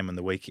 from the game in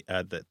the week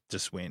that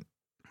just went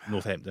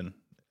Northampton,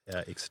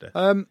 Exeter?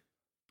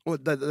 Well,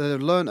 they've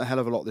learned a hell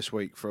of a lot this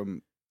week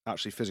from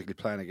actually physically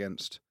playing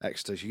against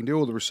Exeter. You can do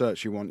all the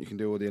research you want. You can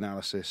do all the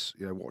analysis.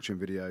 You know, watching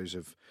videos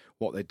of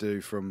what they do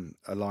from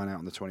a line out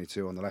on the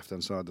 22 on the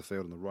left-hand side of the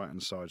field and the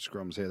right-hand side,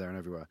 scrums here, there, and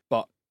everywhere.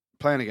 But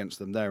playing against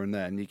them there and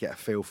then, you get a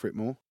feel for it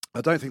more. I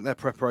don't think their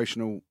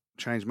preparation will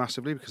change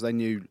massively because they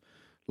knew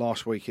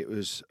last week it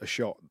was a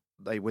shot.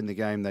 They win the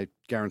game, they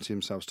guarantee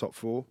themselves top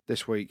 4.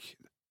 This week,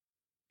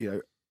 you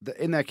know,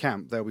 in their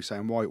camp, they'll be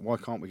saying, why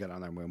can't we get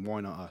down there and win? Why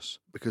not us?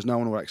 Because no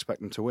one will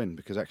expect them to win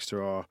because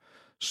Exeter are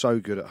so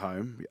good at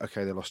home.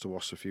 Okay, they lost to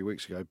Wasps a few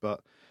weeks ago, but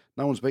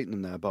no one's beaten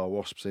them there bar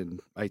Wasps in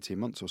 18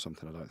 months or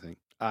something, I don't think.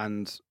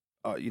 And,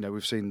 you know,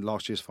 we've seen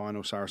last year's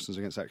final, Saracens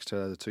against Exeter,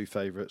 they're the two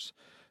favourites.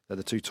 They're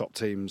the two top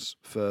teams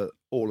for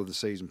all of the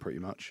season, pretty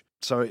much.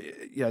 So,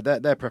 yeah,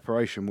 their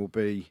preparation will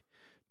be,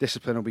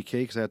 discipline will be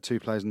key because they had 2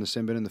 players in the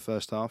sin bin in the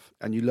first half,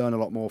 and you learn a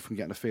lot more from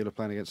getting a feel of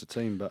playing against a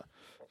team. But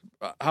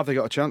have they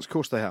got a chance? Of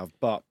course they have,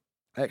 but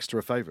Exeter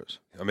are favourites.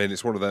 I mean,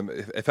 it's one of them.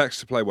 If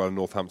Exeter play well and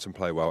Northampton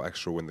play well,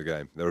 Exeter will win the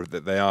game.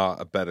 They are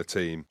a better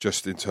team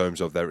just in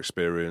terms of their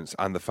experience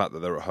and the fact that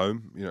they're at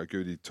home. You know,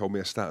 Goody told me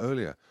a stat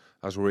earlier.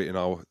 As we're eating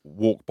our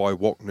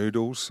walk-by-wok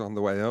noodles on the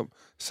way up,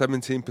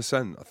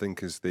 17% I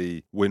think is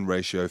the win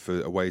ratio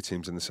for away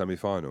teams in the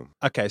semi-final.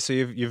 Okay, so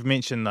you've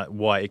mentioned like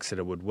why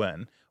Exeter would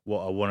win.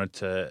 What I want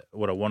to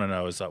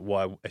know is like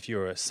why, if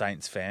you're a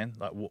Saints fan,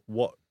 like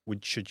what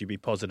should you be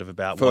positive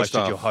about? First why should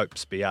half. Your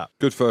hopes be up?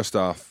 Good first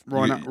half.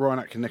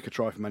 Ryanak can nick a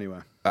try from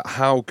anywhere.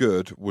 How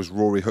good was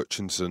Rory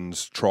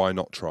Hutchinson's try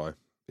not try?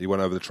 He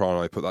went over the try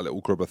line, put that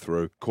little grubber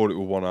through, caught it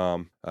with one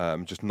arm,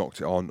 just knocked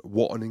it on.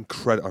 What an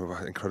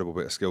incredible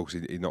bit of skill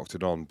because he knocked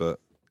it on. But,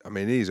 I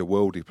mean, he's a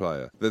worldie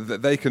player.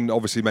 They can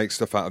obviously make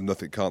stuff out of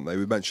nothing, can't they?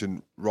 We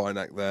mentioned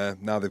Ryanak there.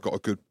 Now they've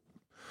got a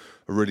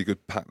really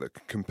good pack that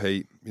can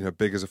compete. You know,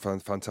 Big is a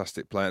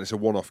fantastic player, and it's a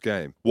one-off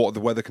game. What are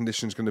the weather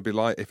conditions going to be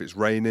like if it's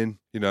raining?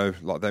 You know,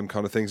 like them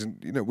kind of things. And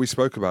you know, we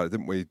spoke about it,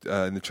 didn't we,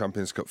 in the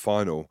Champions Cup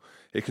final?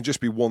 It can just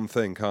be one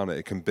thing, can't it?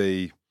 It can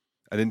be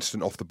an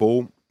instant off the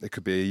ball. It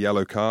could be a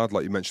yellow card,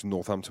 like you mentioned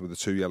Northampton with the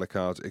 2 yellow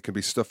cards. It can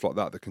be stuff like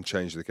that can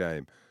change the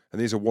game.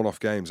 And these are one-off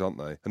games, aren't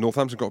they? And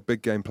Northampton got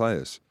big game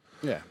players.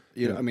 Yeah.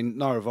 I mean,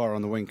 Naravara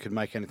on the wing could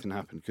make anything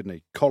happen, couldn't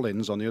he?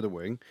 Collins on the other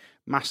wing,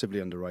 massively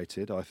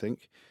underrated, I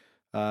think.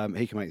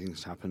 He can make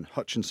things happen.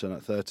 Hutchinson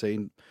at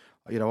 13.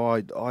 You know,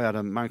 I had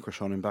a man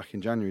crush on him back in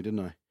January,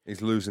 didn't I?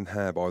 He's losing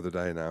hair by the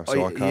day now,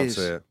 so I can't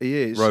see it. He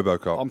is.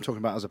 Robocop. I'm talking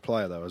about as a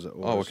player, though.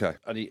 Okay.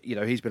 And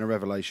he's been a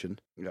revelation.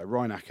 You know,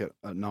 Ryanak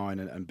at 9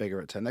 and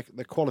Bigger at 10.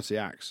 They're quality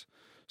acts,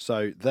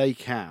 so they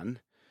can.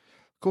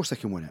 Of course, they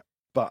can win it.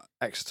 But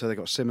Exeter, they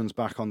got Simmons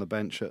back on the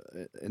bench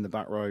in the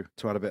back row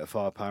to add a bit of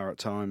firepower at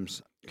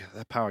times.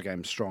 Their power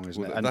game's strong,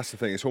 isn't it? And that's the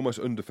thing. It's almost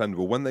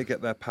undefendable when they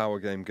get their power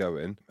game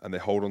going and they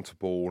hold on to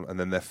ball and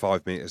then they're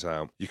 5 metres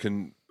out. You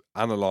can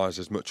analyse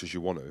as much as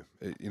you want to.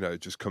 It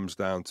just comes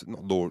down to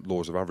not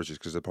laws of averages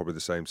because they're probably the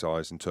same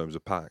size in terms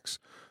of packs,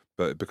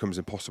 but it becomes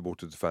impossible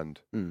to defend.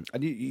 And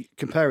you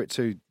compare it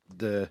to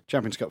the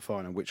Champions Cup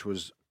final, which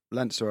was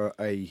Leinster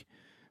a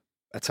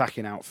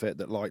attacking outfit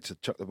that liked to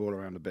chuck the ball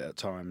around a bit at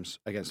times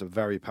against a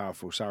very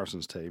powerful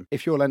Saracens team.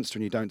 If you're Leinster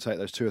and you don't take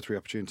those 2 or 3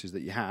 opportunities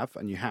that you have,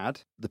 and you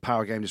had, the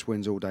power game just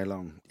wins all day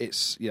long.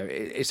 It's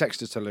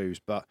Exeter to lose,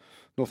 but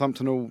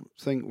Northampton will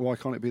think, why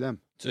can't it be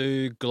them?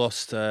 Do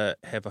Gloucester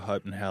have a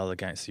hope in hell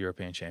against the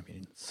European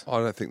champions? I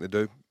don't think they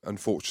do,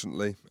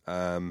 unfortunately.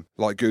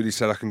 Like Goody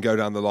said, I can go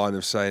down the line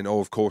of saying,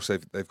 of course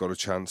they've got a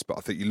chance. But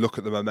I think you look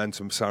at the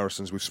momentum of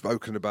Saracens, we've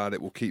spoken about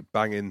it, we'll keep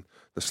banging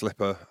the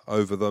slipper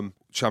over them.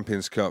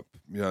 Champions Cup,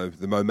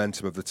 the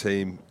momentum of the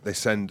team. They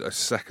send a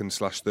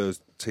second/third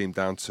team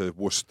down to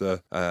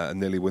Worcester and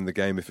nearly win the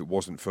game if it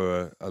wasn't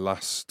for a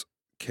last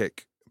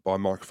kick by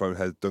microphone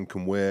head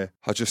Duncan Weir.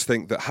 I just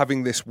think that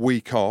having this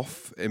week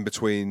off in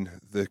between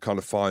the kind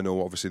of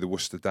final, obviously the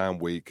Worcester down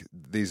week,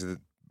 these are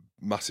the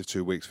massive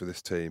 2 weeks for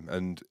this team.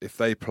 And if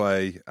they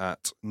play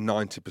at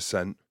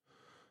 90%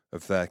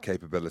 of their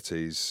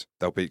capabilities,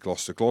 they'll beat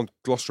Gloucester.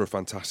 Gloucester are a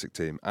fantastic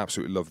team.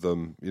 Absolutely love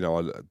them.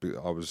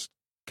 I was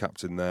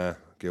captain there,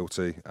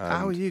 guilty. And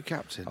how are you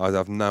captain? I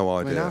have no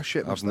idea. I mean, how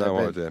shit must I have no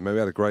they have idea. Maybe we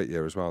had a great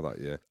year as well that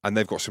year. And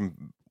they've got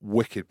some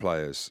wicked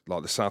players,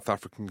 like the South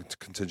African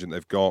contingent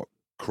they've got.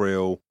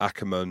 Creel,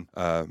 Ackerman,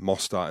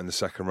 Mostart in the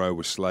second row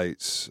with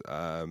Slates,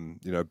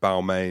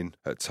 Balmain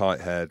at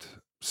tight head,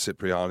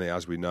 Cipriani,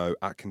 as we know,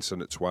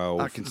 Atkinson at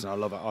 12. Atkinson, I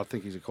love it. I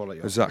think he's a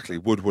quality. Exactly.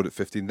 Woodward at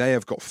 15. They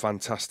have got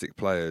fantastic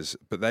players,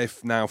 but they've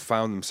now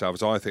found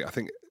themselves, I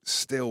think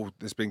still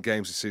there's been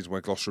games this season where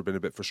Gloucester have been a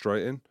bit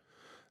frustrating.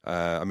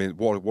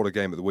 What a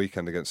game at the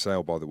weekend against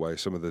Sale, by the way.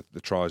 Some of the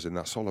tries in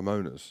that.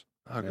 Solomonas.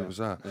 How good was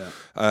that? Yeah.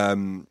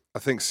 I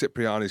think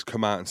Cipriani's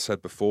come out and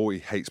said before he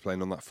hates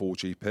playing on that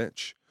 4G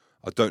pitch.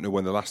 I don't know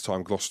when the last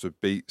time Gloucester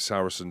beat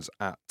Saracens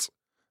at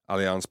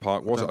Allianz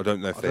Park was. I don't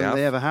know if they have.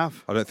 They ever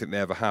have. I don't think they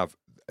ever have.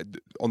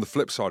 On the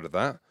flip side of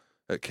that,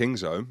 at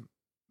Kingsholm,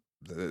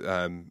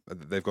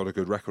 they've got a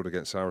good record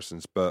against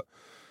Saracens, but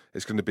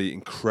it's going to be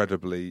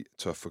incredibly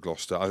tough for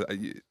Gloucester. I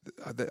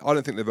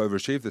don't think they've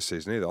overachieved this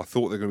season either. I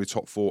thought they were going to be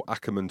top four.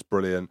 Ackerman's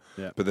brilliant,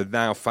 but they've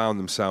now found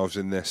themselves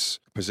in this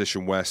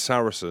position where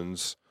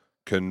Saracens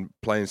can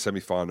play in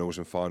semi-finals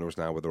and finals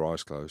now with their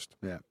eyes closed.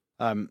 Yeah.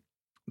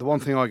 The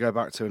one thing I go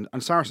back to,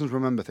 and Saracens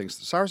remember things,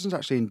 Saracens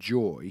actually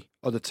enjoy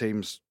other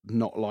teams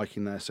not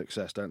liking their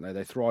success, don't they?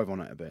 They thrive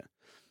on it a bit.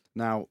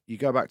 Now, you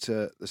go back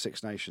to the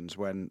Six Nations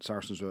when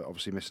Saracens were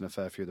obviously missing a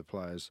fair few of the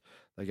players.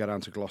 They go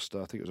down to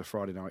Gloucester, I think it was a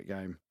Friday night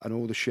game, and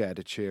all the shed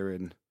are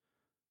cheering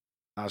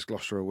as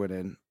Gloucester are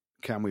winning,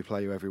 can we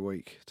play you every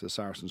week, to the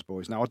Saracens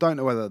boys. Now, I don't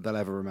know whether they'll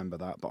ever remember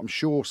that, but I'm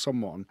sure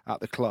someone at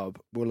the club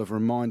will have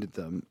reminded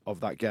them of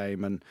that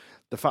game and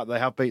the fact that they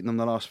have beaten them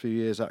the last few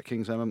years at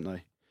Kingsholm, haven't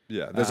they?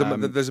 Yeah,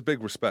 there's a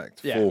big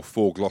respect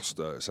for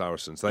Gloucester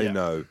Saracens. They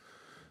know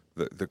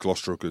that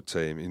Gloucester are a good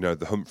team.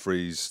 The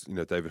Humphreys,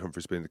 David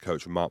Humphreys being the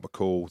coach and Mark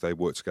McCall, they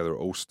work together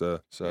at Ulster.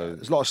 So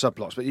there's a lot of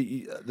subplots, but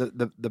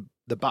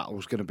the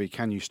battle's going to be,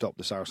 can you stop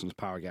the Saracens'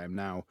 power game?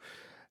 Now,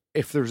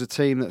 if there's a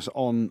team that's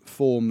on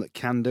form that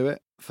can do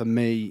it, for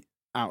me,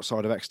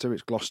 outside of Exeter,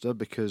 it's Gloucester,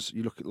 because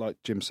you look at, like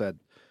Jim said,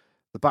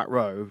 the back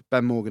row,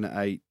 Ben Morgan at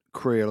 8,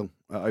 Creel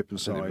at open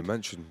side. I didn't even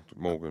mention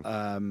Morgan.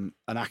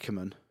 And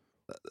Ackerman.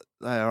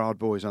 They are hard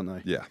boys, aren't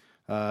they?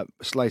 Yeah.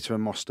 Slater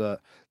and Mostert,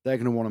 they're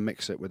going to want to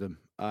mix it with them.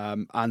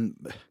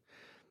 And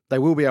they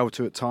will be able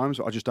to at times,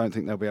 but I just don't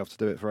think they'll be able to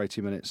do it for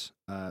 80 minutes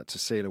to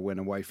seal a win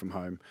away from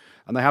home.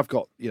 And they have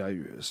got,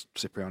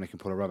 Cipriani can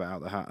pull a rabbit out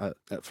of the hat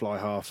at fly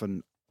half.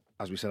 And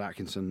as we said,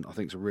 Atkinson, I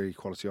think, is a really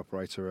quality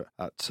operator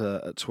at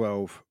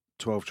 12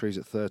 trees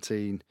at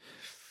 13.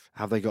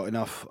 Have they got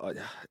enough?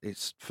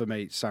 It's, for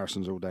me,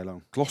 Saracens all day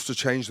long. Gloucester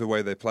change the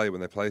way they play when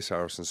they play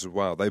Saracens as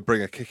well. They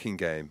bring a kicking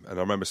game, and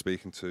I remember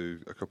speaking to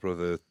a couple of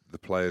the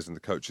players and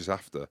the coaches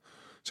after.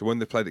 So when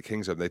they played at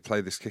Kingsholm, they play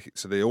this kicking.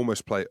 So they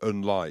almost play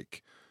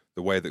unlike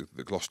the way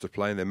that Gloucester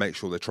play, and they make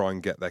sure they try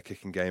and get their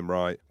kicking game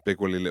right. Big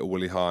Willie, Little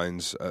Willie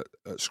Hines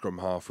at scrum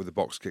half with the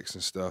box kicks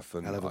and stuff.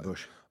 And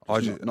Bush.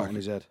 Not on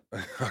his head.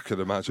 I could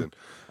imagine.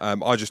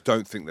 I just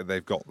don't think that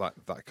they've got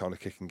that kind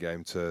of kicking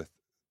game to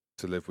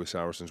live with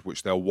Saracens,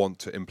 which they'll want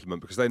to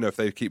implement, because they know if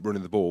they keep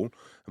running the ball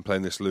and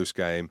playing this loose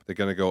game, they're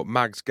going to go up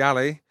Mags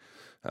Galley,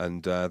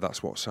 and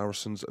that's what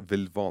Saracens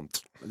will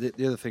want.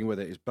 The other thing with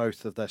it is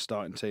both of their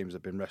starting teams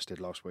have been rested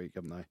last week,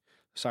 haven't they?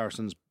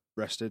 Saracens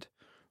rested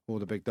all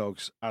the big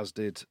dogs, as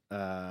did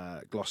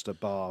Gloucester,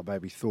 bar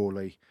maybe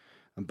Thorley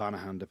and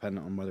Bannahan,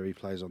 depending on whether he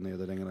plays on the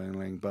other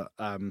ding-a-ling-a-ling. But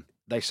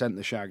they sent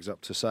the Shags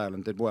up to Sale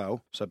and did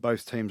well, so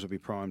both teams will be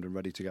primed and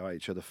ready to go at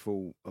each other,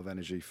 full of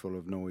energy, full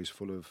of noise,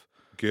 full of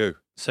go.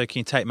 So can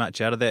you take much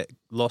out of that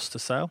loss to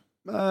Sale?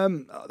 They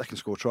can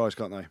score tries,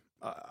 can't they?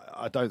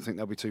 I don't think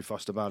they'll be too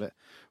fussed about it.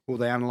 Will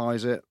they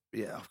analyse it?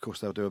 Yeah, of course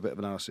they'll do a bit of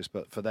analysis.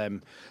 But for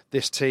them,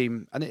 this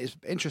team, and it is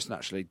interesting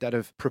actually, they'd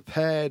have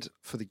prepared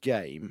for the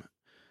game.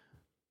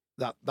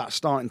 That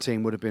starting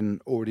team would have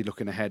been already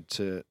looking ahead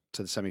to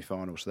the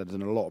semi-finals. So they've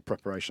done a lot of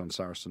preparation on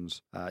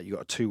Saracens. You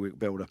got a 2-week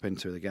build-up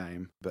into the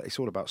game. But it's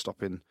all about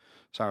stopping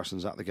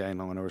Saracens at the game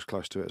line or as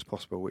close to it as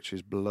possible, which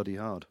is bloody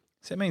hard.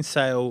 Does that mean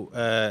Sale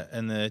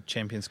in the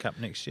Champions Cup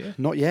next year?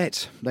 Not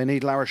yet. They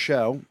need La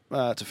Rochelle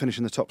to finish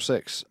in the top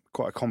 6.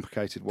 Quite a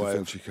complicated way. Da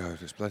Vinci Code.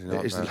 It's bloody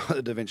nightmare. It is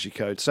the Da Vinci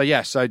Code. So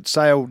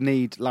Sale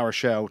need La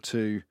Rochelle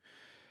to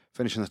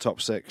finish in the top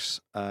 6,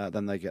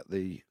 then they get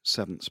the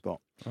 7th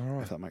spot,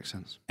 if that makes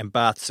sense. And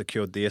Bath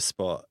secured their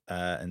spot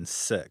in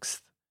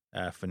 6th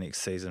for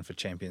next season for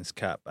Champions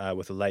Cup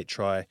with a late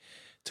try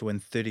to win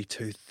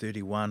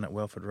 32-31 at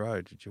Welford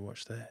Road. Did you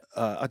watch that?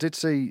 I did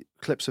see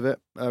clips of it.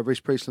 Reece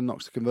Priestland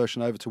knocks the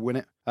conversion over to win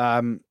it.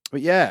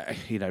 But yeah,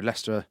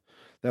 Leicester,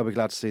 they'll be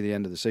glad to see the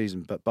end of the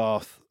season. But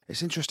Bath,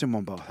 it's an interesting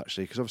one, Bath,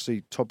 actually, because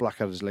obviously Todd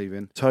Blackadder's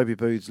leaving, Toby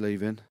Booth's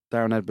leaving,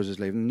 Darren Edwards is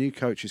leaving, new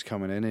coach is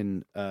coming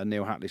in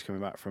Neil Hatley's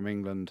coming back from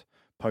England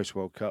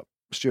post-World Cup.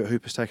 Stuart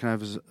Hooper's taken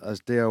over as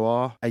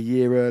DOR a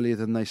year earlier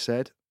than they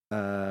said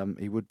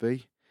he would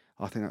be.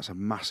 I think that's a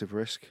massive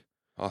risk.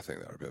 I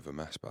think they're a bit of a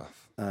mess,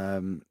 Bath.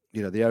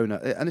 The owner,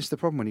 and it's the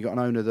problem when you've got an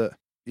owner that,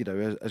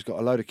 has got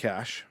a load of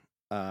cash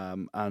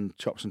and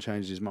chops and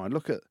changes his mind.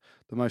 Look at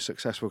the most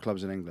successful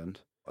clubs in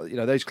England.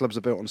 Those clubs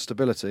are built on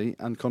stability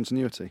and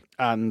continuity.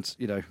 And,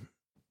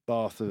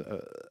 Bath,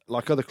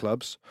 like other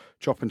clubs,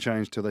 chop and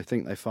change till they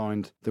think they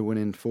find the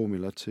winning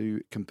formula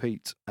to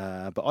compete.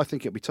 But I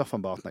think it'll be tough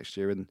on Bath next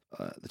year in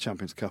the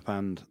Champions Cup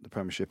and the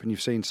Premiership. And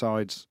you've seen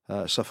sides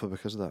suffer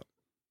because of that.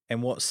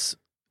 And what's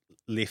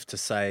left to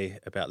say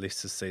about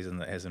Leicester's season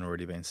that hasn't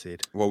already been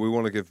said? Well, we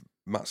want to give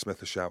Matt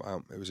Smith a shout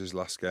out. It was his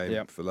last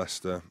game for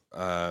Leicester.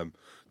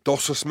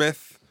 Dosser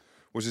Smith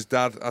was his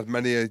dad, had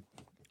many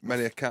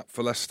a cap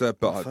for Leicester.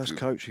 But first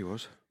coach he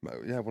was.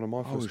 Yeah, one of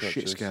my first coaches.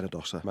 Shit scared of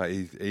Dosser.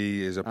 Mate,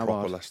 he is a proper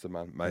hard? Leicester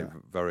man. Mate,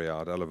 very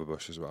hard. I love a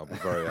bush as well, but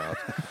very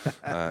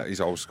hard.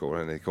 He's old school,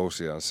 isn't he? Of course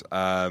he has.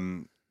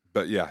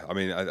 But yeah,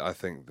 I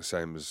think the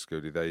same as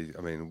Scooty.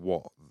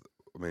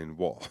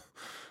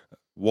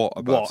 What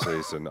a bad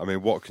season.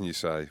 What can you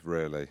say,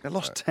 really? They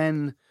lost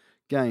 10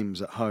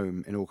 games at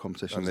home in all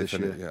competitions this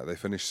year. Yeah, they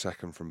finished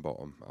second from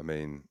bottom.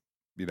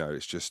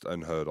 It's just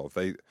unheard of.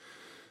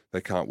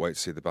 They can't wait to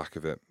see the back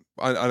of it.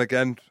 And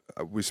again,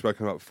 we've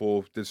spoken about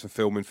before, did some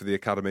filming for the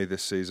Academy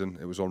this season.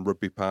 It was on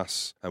Rugby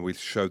Pass, and we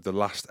showed the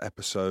last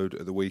episode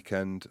of the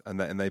weekend, and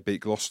they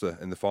beat Gloucester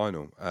in the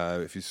final.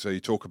 You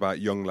talk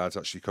about young lads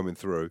actually coming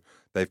through,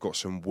 they've got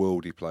some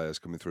worldy players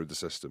coming through the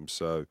system.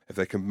 So if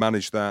they can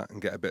manage that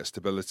and get a bit of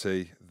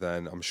stability,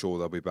 then I'm sure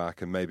they'll be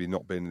back, and maybe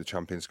not being in the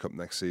Champions Cup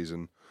next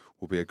season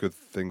will be a good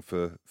thing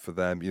for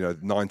them.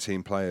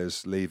 19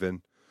 players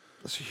leaving.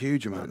 That's a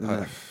huge amount,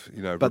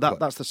 isn't it? But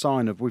that's the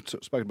sign of, we've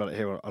spoken about it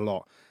here a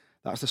lot,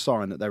 that's the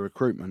sign that their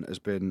recruitment has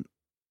been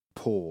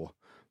poor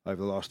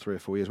over the last 3 or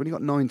 4 years. When you've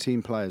got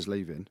 19 players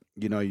leaving,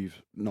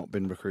 you've not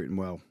been recruiting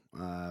well.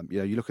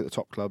 You look at the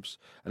top clubs,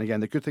 and again,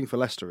 the good thing for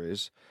Leicester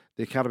is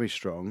the Academy's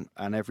strong,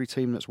 and every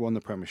team that's won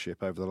the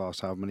Premiership over the last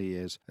how many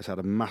years has had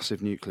a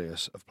massive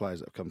nucleus of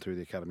players that have come through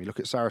the Academy. Look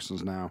at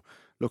Saracens now,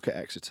 look at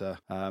Exeter.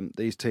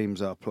 These teams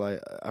are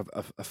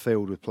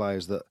filled with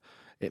players that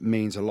it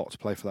means a lot to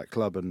play for that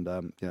club, and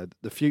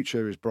the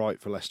future is bright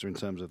for Leicester in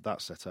terms of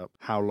that setup.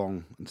 How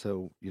long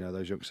until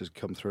those youngsters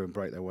come through and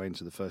break their way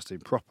into the first team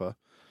proper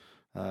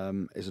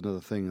is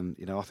another thing,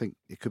 and I think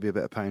it could be a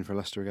bit of pain for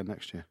Leicester again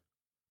next year.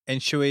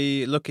 And should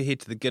we look ahead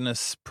to the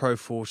Guinness Pro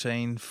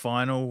 14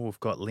 final? We've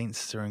got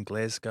Leinster and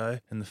Glasgow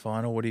in the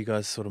final. What are you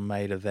guys sort of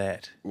made of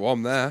that? Well,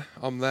 I'm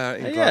there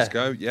in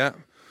Glasgow. Yeah.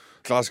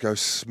 Glasgow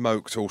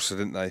smoked also,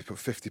 didn't they? Put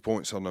 50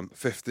 points on them.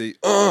 50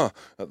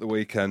 at the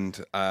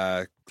weekend.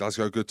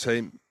 Glasgow, good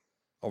team.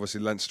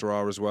 Obviously, Leinster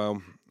are as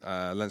well.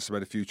 Leinster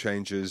made a few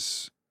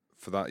changes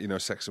for that.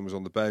 Sexton was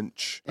on the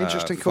bench.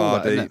 Interesting call,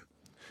 that, isn't it?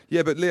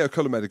 Yeah, but Leo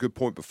Cullen made a good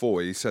point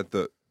before. He said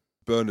that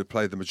Bernard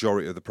played the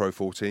majority of the Pro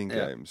 14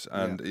 games,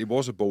 and it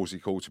was a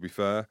ballsy call, to be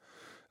fair.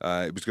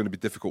 It was going to be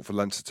difficult for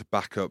Leinster to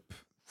back up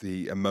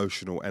the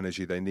emotional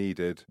energy they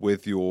needed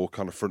with your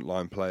kind of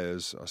frontline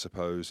players, I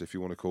suppose, if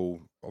you want to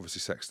call, obviously,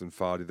 Sexton,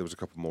 Fardy. There was a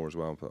couple more as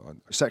well. But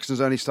Sexton's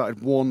only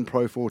started one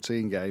Pro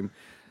 14 game,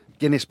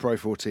 Guinness Pro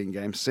 14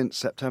 game, since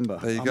September.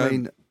 There you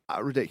go.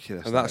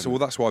 Ridiculous. And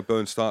that's why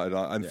Burn started.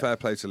 And fair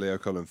play to Leo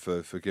Cullen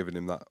for giving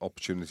him that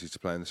opportunity to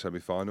play in the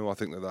semi-final. I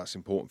think that's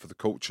important for the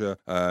culture.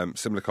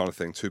 Similar kind of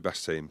thing, 2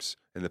 best teams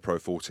in the Pro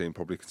 14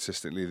 probably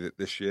consistently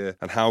this year.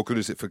 And how good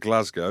is it for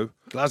Glasgow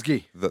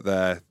that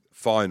their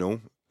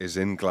final is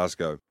in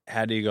Glasgow?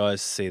 How do you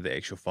guys see the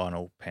actual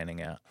final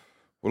panning out?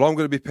 Well, I'm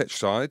going to be pitch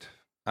side,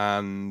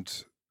 and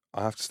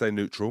I have to stay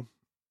neutral.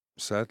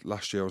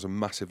 Last year I was a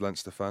massive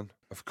Leinster fan.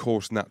 Of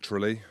course,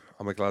 naturally,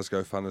 I'm a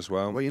Glasgow fan as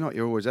well. Well, you're not.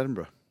 You're always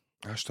Edinburgh.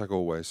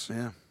 #always.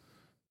 Yeah.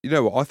 You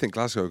know what? I think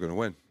Glasgow are going to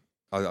win.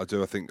 I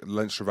do. I think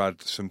Leinster have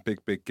had some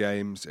big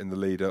games in the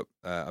lead up,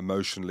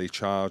 emotionally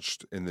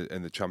charged in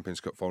the Champions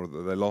Cup final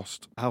that they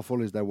lost. How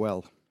full is their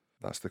well?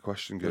 That's the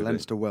question, The Goody.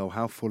 Leinster well,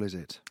 how full is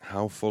it?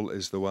 How full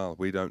is the well?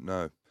 We don't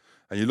know.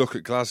 And you look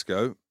at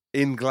Glasgow.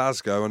 In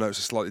Glasgow, I know it's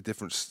a slightly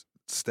different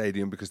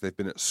stadium because they've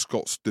been at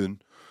Scotstoun.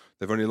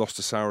 They've only lost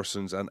to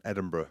Saracens and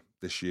Edinburgh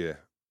this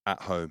year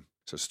at home.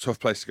 So it's a tough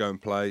place to go and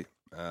play.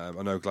 I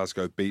know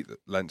Glasgow beat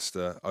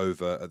Leinster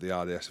over at the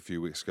RDS a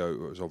few weeks ago.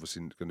 It was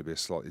obviously going to be a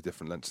slightly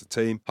different Leinster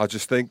team. I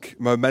just think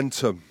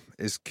momentum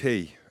is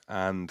key,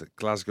 and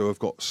Glasgow have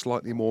got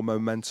slightly more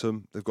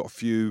momentum. They've got a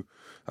few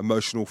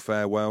emotional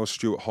farewells,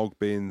 Stuart Hogg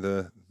being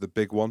the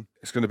big one.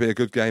 It's going to be a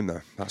good game,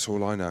 though. That's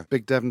all I know.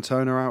 Big Devon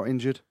Toner out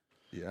injured.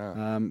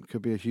 Yeah.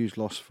 Could be a huge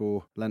loss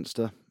for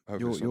Leinster.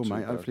 Hopefully it's Your not too mate,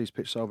 bad. hopefully he's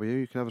pitch side with you.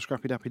 You can have a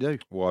scrappy dappy do.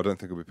 Well, I don't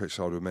think he'll be pitch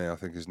side with me. I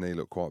think his knee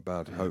looked quite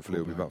bad. Yeah, Hopefully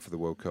he'll poor be bloke. back for the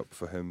World Cup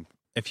for him.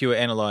 If you were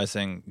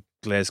analysing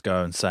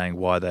Glasgow and saying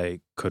why they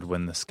could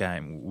win this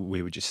game,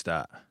 where would you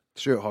start?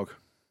 Stuart Hogg,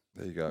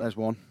 There you go. there's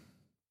one.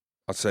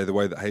 I'd say the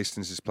way that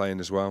Hastings is playing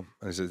as well,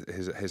 and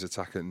his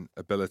attacking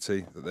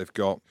ability that they've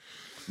got.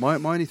 My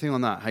only thing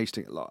on that,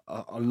 Hastings, like,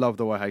 I love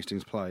the way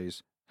Hastings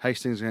plays.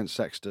 Hastings against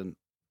Sexton,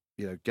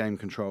 game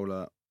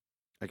controller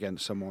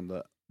against someone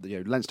that,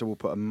 Leinster will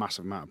put a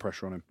massive amount of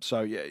pressure on him.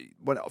 So, yeah,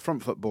 when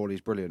front football, he's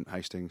brilliant,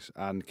 Hastings,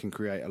 and can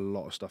create a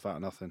lot of stuff out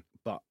of nothing.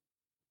 But,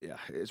 yeah,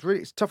 it's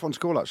a tough one to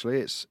call, actually.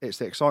 It's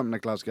the excitement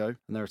of Glasgow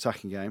and their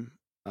attacking game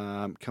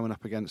coming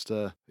up against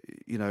a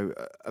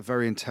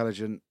very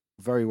intelligent,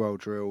 very well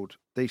drilled,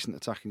 decent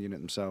attacking unit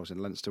themselves in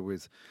Leinster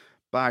with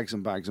bags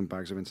and bags and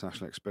bags of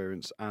international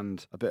experience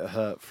and a bit of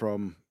hurt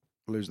from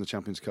losing the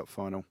Champions Cup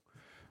final,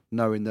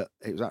 knowing that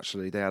it was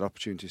actually they had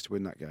opportunities to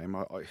win that game.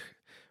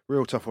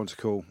 Real tough one to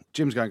call.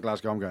 Jim's going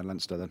Glasgow, I'm going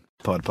Leinster then.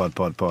 Pod.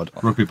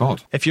 Rugby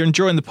pod. If you're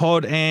enjoying the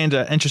pod and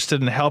are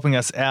interested in helping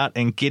us out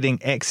and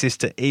getting access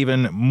to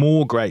even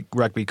more great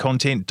rugby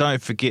content,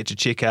 don't forget to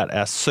check out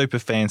our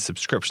Superfan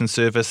subscription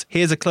service.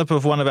 Here's a clip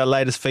of one of our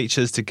latest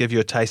features to give you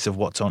a taste of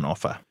what's on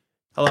offer.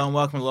 Hello and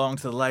welcome along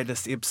to the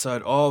latest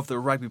episode of the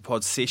Rugby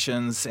Pod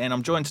Sessions, and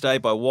I'm joined today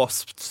by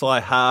Wasps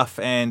Sly Half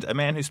and a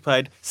man who's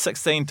played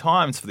 16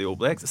 times for the All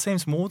Blacks. It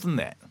seems more than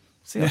that.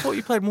 See, I thought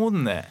you played more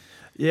than that.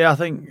 Yeah, I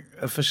think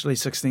officially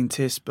 16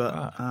 tests,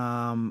 but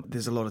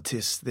there's a lot of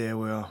tests there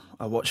where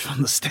I watch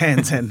from the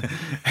stands and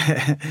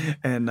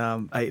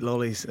ate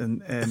lollies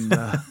and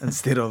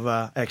instead of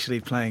actually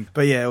playing.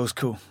 But yeah, it was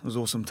cool. It was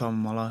an awesome time in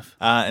my life.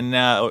 And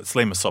now it's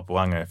Lima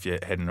Sopawanga, if you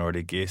hadn't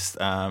already guessed.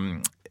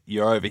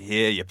 You're over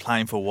here, you're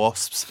playing for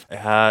Wasps.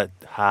 How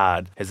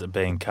hard has it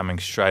been coming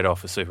straight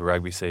off a Super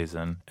Rugby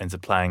season into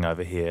playing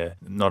over here,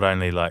 not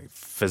only like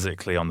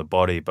physically on the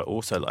body, but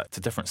also like it's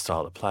a different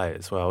style of play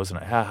as well, isn't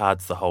it? How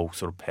hard's the whole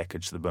sort of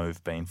package, the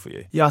move been for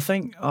you? Yeah, I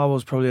think I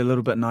was probably a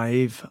little bit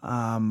naive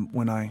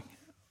when I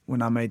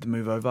made the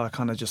move over. I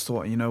kind of just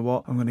thought, you know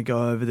what, I'm going to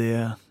go over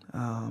there,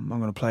 I'm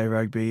going to play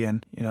rugby,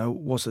 and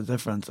what's the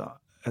difference?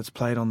 It's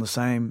played on the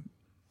same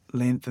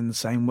length and the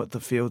same width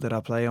of field that I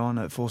play on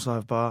at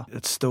Forsyth Bar.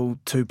 It's still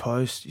two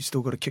posts. You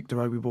still got to kick the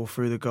rugby ball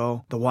through the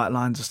goal. The white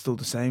lines are still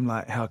the same.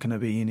 Like, how can it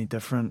be any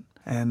different?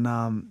 And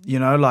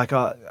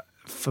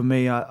for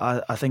me,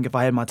 I think if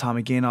I had my time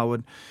again, I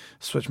would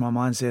switch my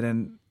mindset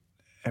and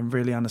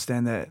really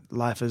understand that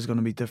life is going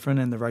to be different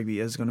and the rugby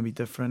is going to be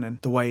different, and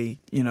the way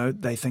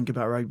they think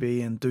about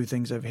rugby and do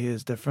things over here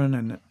is different,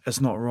 and it's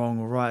not wrong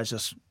or right. It's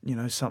just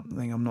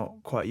something I'm not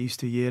quite used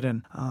to yet,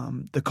 and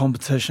the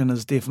competition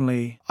is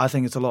definitely, I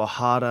think it's a lot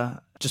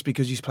harder just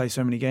because you play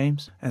so many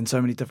games and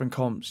so many different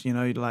comps.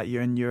 Like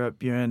you're in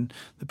Europe, you're in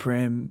the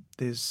Prem,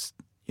 there's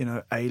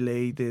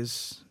A-League,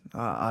 there's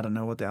I don't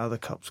know what the other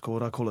cup's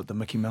called. I call it the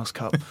Mickey Mouse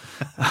Cup.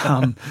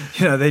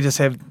 They just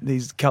have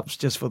these cups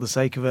just for the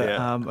sake of it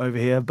over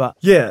here. But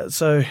yeah,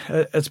 so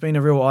it's been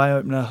a real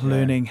eye-opener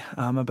learning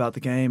about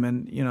the game.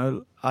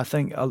 And, I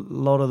think a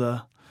lot of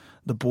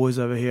the boys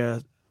over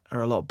here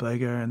are a lot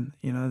bigger, and,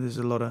 there's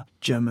a lot of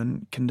gym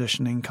and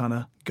conditioning kind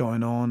of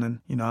going on.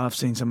 And, I've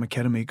seen some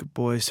academy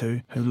boys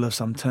who lift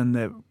some tin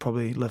that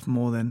probably lift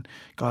more than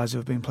guys who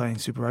have been playing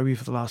Super Rugby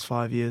for the last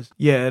 5 years.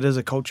 Yeah, it is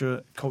a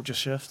culture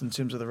shift in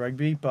terms of the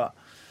rugby, but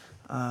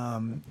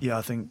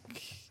I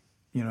think,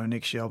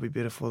 next year I'll be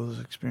better for this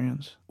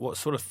experience. What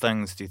sort of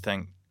things do you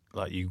think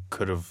like you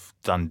could have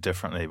done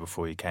differently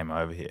before you came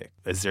over here?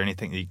 Is there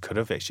anything that you could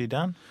have actually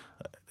done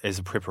as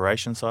a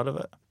preparation side of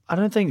it? I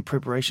don't think the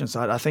preparation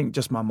side. I think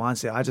just my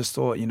mindset. I just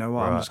thought,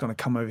 I'm just going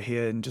to come over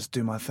here and just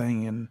do my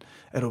thing, and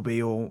it'll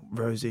be all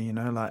rosy.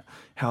 Like,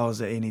 how is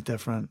it any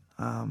different?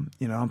 I'm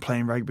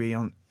playing rugby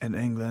in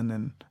England,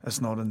 and it's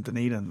not in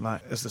Dunedin.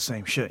 Like, it's the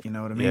same shit. You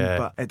know what I mean? Yeah.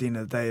 But at the end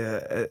of the day,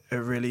 it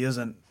really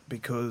isn't,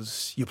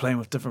 because you're playing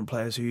with different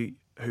players who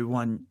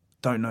one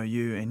don't know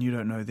you and you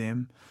don't know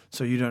them,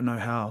 so you don't know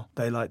how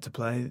they like to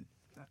play,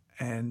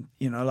 and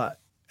like.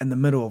 In the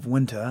middle of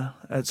winter,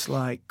 it's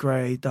like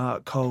grey,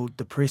 dark, cold,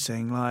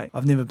 depressing. Like,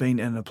 I've never been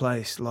in a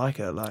place like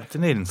it. Like,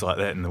 Dunedin's like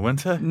that in the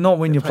winter. Not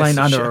when you're playing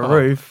under a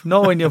roof.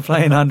 Not when you're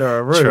playing under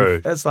a roof.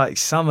 True. It's like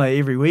summer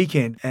every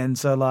weekend. And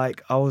so,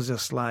 like, I was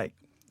just like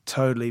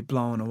totally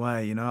blown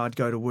away. I'd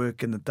go to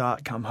work in the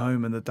dark, come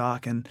home in the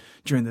dark, and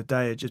during the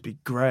day it'd just be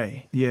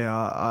grey. Yeah,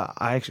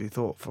 I actually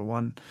thought for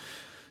one,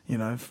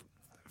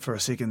 for a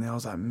second there, I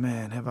was like,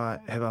 man, have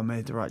I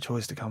made the right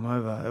choice to come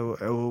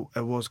over?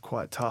 It was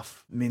quite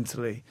tough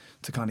mentally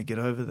to kind of get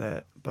over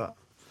that, but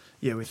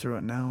yeah, we're through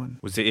it now. And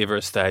was there ever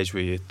a stage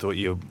where you thought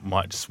you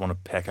might just want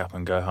to pack up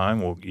and go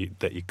home, or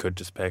that you could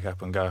just pack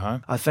up and go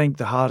home? I think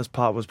the hardest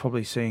part was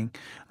probably seeing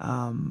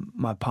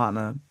my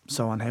partner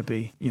so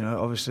unhappy.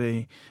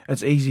 Obviously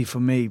it's easy for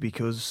me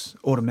because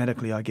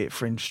automatically I get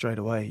friends straight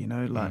away,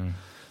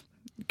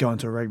 going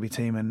to a rugby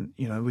team, and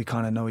we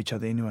kind of know each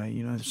other anyway,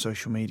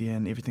 social media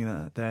and everything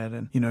like that.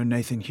 And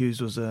Nathan Hughes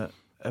was a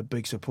a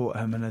big support.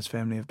 Him and his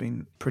family have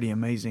been pretty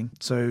amazing.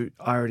 So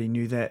I already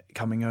knew that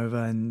coming over,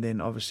 and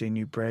then obviously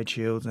knew Brad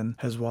Shields and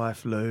his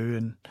wife Lou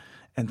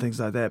and things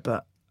like that.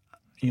 But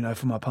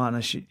for my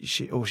partner,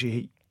 she all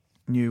she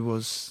knew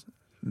was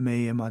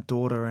me and my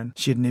daughter, and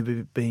she had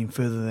never been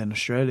further than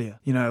Australia.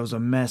 It was a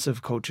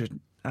massive culture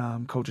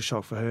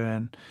shock for her,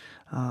 and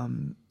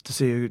to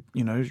see her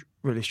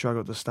really struggle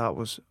at the start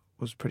was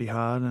pretty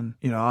hard. And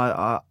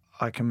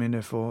I commend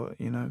her for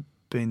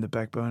being the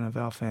backbone of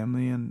our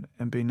family and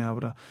being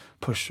able to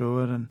push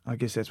through it. And I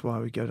guess that's why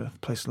we go to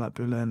places like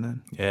Berlin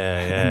and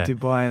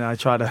Dubai, and I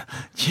try to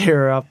cheer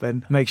her up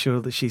and make sure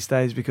that she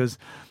stays, because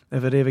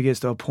if it ever gets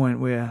to a point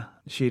where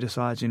she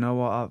decides,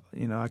 I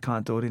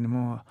can't do it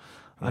anymore,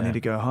 I need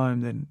to go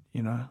home, then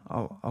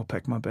I'll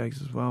pack my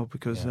bags as well,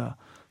 because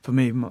for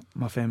me,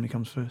 my family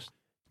comes first.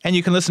 And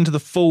you can listen to the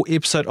full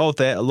episode of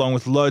that, along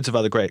with loads of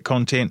other great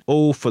content,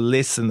 all for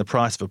less than the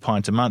price of a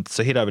pint a month.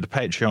 So head over to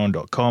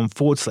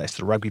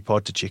patreon.com/the Rugby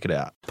Pod to check it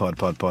out.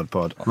 Pod.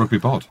 Rugby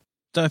Pod.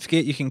 Don't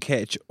forget, you can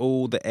catch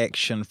all the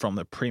action from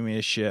the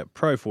Premiership,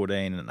 Pro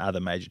 14 and other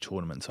major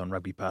tournaments on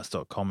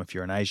rugbypass.com if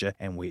you're in Asia,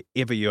 and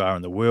wherever you are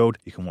in the world,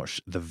 you can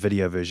watch the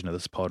video version of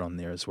this pod on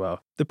there as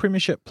well. The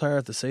Premiership Player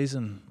of the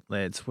Season,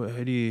 lads, who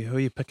are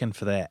you picking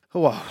for that? Oh,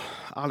 well,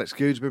 Alex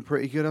Good's been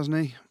pretty good, hasn't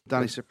he?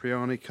 Danny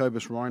Cipriani,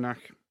 Cobus Reinach.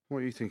 What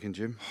are you thinking,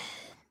 Jim?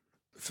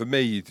 For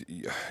me,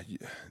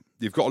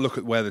 you've got to look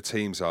at where the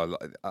teams are.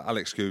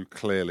 Alex Good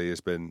clearly has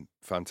been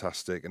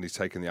fantastic, and he's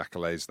taken the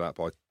accolades that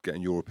by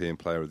getting European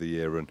Player of the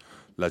Year and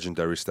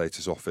legendary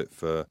status off it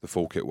for the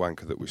full kit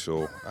wanker that we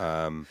saw.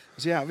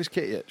 Is he out of his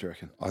kit yet, do you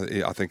reckon?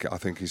 I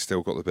think he's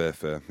still got the beer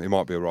fear. He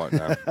might be all right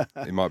now.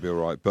 He might be all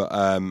right. But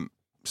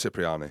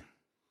Cipriani,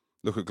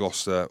 look at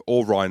Gloucester,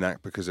 or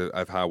Reinach, because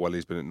of how well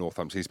he's been at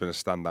Northampton. He's been a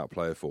standout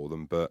player for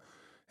them. But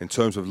in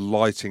terms of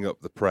lighting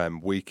up the Prem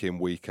week in,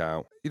 week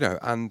out,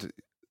 and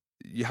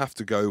you have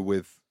to go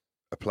with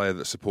a player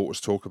that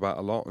supporters talk about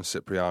a lot, and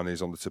Cipriani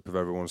is on the tip of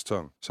everyone's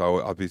tongue.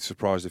 So I'd be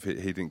surprised if he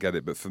didn't get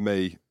it. But for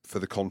me, for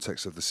the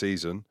context of the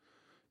season,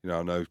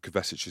 I know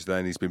Kovacic is there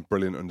and he's been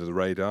brilliant under the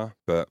radar,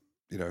 but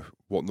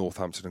what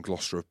Northampton and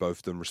Gloucester have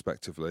both done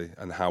respectively,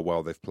 and how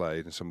well they've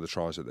played, and some of the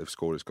tries that they've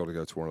scored, it's got to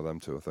go to one of them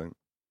too, I think.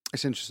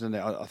 It's interesting, isn't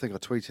it? I think I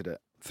tweeted it.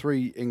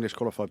 3 English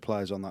qualified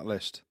players on that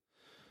list.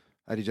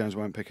 Eddie Jones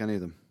won't pick any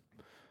of them.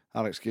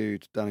 Alex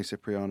Goode, Danny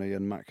Cipriani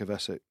and Matt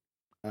Kovacic.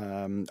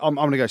 I'm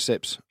going to go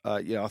Sips.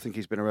 I think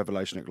he's been a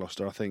revelation at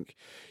Gloucester. I think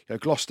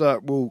Gloucester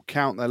will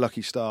count their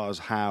lucky stars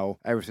how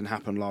everything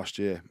happened last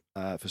year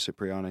for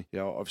Cipriani.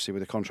 Obviously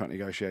with the contract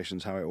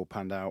negotiations, how it all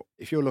panned out.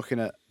 If you're looking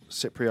at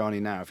Cipriani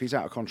now, if he's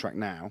out of contract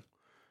now,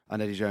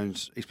 and Eddie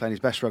Jones, he's playing his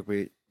best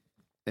rugby,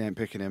 they ain't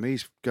picking him.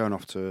 He's going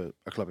off to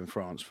a club in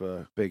France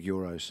for big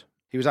Euros.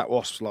 He was at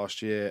Wasps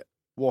last year.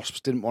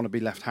 Wasps didn't want to be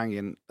left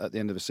hanging at the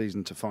end of the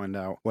season to find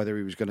out whether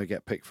he was going to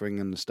get picked for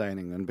England and stay in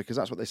England, because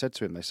that's what they said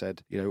to him. They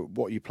said,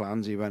 what are your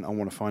plans? He went, I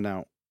want to find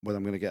out whether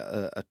I'm going to get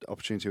an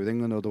opportunity with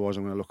England, otherwise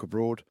I'm going to look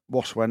abroad.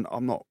 Wasps went,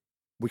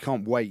 we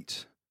can't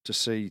wait to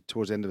see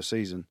towards the end of the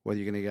season whether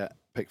you're going to get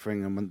picked for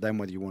England and then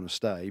whether you want to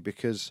stay,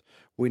 because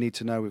we need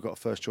to know we've got a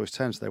first choice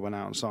 10. So they went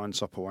out and signed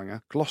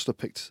Sopoaga. Gloucester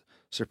picked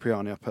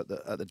Cipriani up at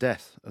the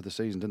death of the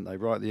season, didn't they?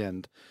 Right at the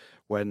end,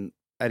 when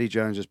Eddie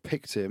Jones has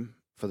picked him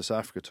for the South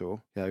Africa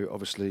tour.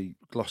 Obviously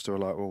Gloucester are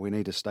like, well, we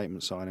need a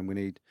statement signing, we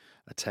need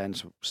a 10,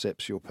 so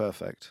Sips, you're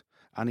perfect.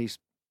 And he's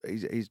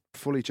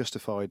fully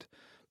justified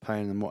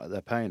paying them what they're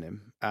paying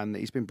him, and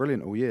he's been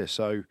brilliant all year.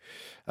 So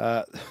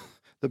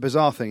the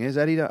bizarre thing is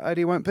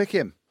Eddie won't pick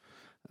him.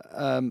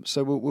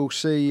 So we'll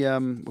see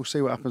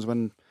what happens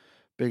when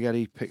Big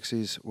Eddie picks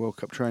his World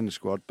Cup training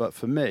squad. But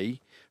for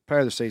me, player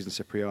of the season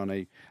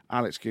Cipriani,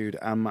 Alex Goode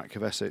and Matt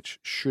Kovacic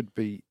should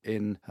be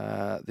in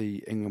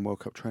the England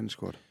World Cup training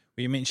squad.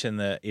 Well, you mentioned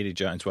that Eddie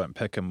Jones won't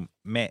pick him.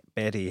 Matt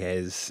Batty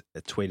has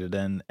tweeted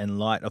in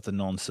light of the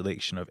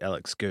non-selection of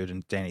Alex Goode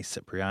and Danny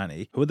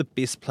Cipriani, who are the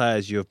best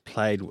players you have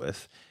played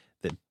with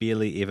that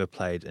barely ever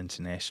played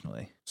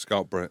internationally?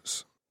 Scout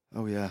Brits.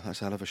 Oh yeah,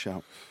 that's a hell of a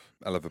shout.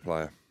 Hell of a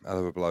player. Hell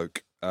of a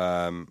bloke.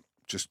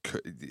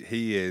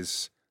 He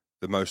is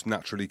the most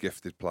naturally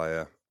gifted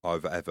player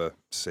I've ever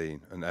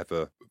seen and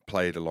ever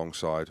played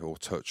alongside or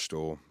touched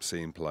or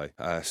seen play.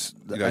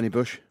 Any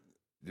Bush?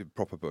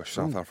 Proper Bush,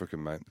 South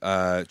African, mate.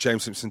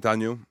 James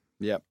Simpson-Daniel,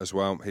 as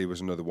well. He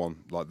was another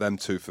one. Like, them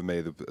two, for me,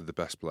 the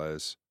best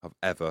players I've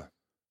ever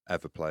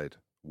played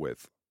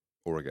with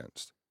or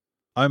against.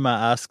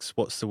 Omar asks,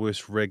 what's the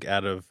worst rig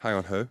out of... Hang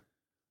on, who?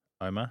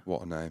 Omar.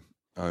 What a name.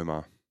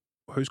 Omar.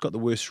 Who's got the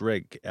worst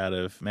rig out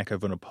of Mako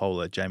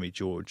Vunipola, Jamie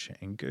George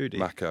and Goody?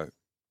 Mako,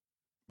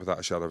 without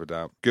a shadow of a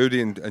doubt.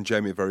 Goody and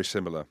Jamie are very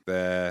similar.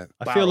 I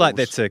feel like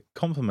that's a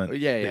compliment.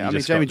 Yeah. I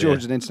mean, Jamie George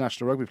is an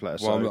international rugby player.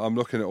 Well, I'm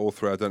looking at all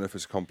three. I don't know if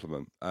it's a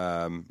compliment.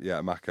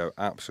 Mako,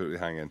 absolutely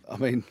hanging. I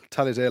mean,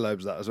 tell his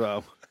earlobes that as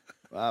well.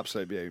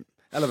 Absolute beauty.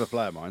 Hell of a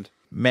player, mind.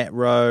 Matt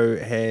Rowe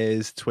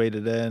has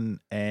tweeted in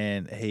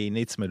and he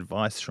needs some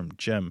advice from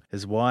Jim.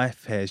 His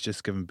wife has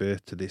just given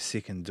birth to their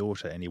second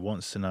daughter and he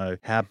wants to know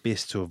how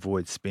best to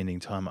avoid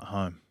spending time at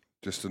home.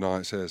 Just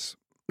tonight, it says.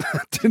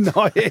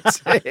 Deny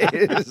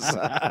it is.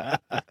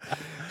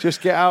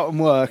 Just get out and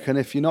work, and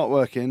if you're not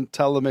working,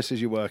 tell the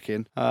missus you're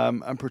working,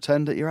 and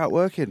pretend that you're out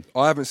working.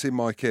 I haven't seen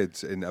my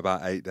kids in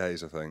about 8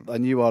 days, I think.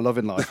 And you are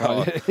loving life,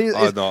 aren't you?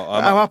 I'm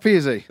not. How happy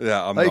is he?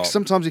 Yeah, I'm like, not.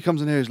 Sometimes he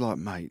comes in here, he's like,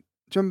 mate,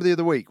 do you remember the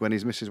other week when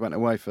his missus went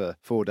away for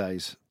 4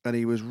 days and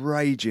he was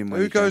raging? When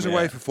Who he goes came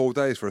away in? for 4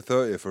 days for a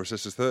 30th, for a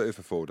sister's 30th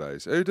for 4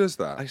 days? Who does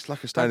that? It's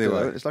like a stag Anyway.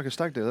 deal. It's like a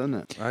stag deal, isn't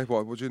it? Hey,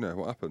 what do you know?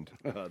 What happened?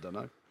 I don't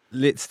know.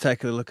 Let's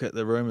take a look at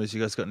the rumours.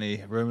 You guys got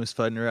any rumours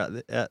floating out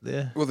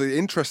there? Well, the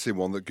interesting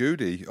one that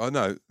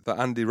that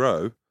Andy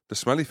Rowe, the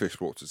smelly fish,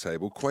 brought to the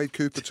table, Quade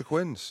Cooper to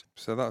Quins.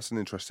 So that's an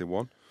interesting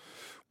one.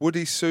 Would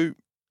he suit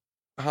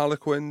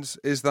Harlequins?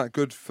 Is that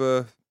good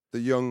for the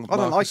young I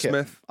don't Marcus like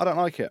Smith? it. I don't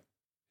like it.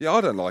 Yeah,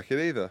 I don't like it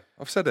either.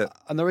 I've said it.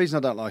 And the reason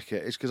I don't like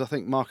it is because I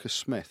think Marcus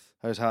Smith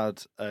has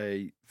had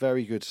a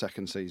very good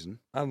second season.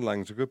 And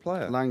Lang's a good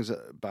player. Lang's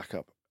at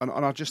backup. And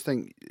I just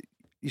think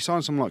you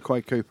sign someone like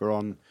Quade Cooper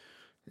on,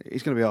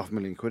 he's going to be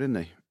 £500,000, isn't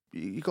he?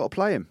 You've got to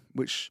play him,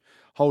 which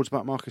holds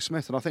back Marcus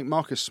Smith. And I think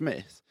Marcus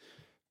Smith,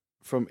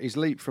 from his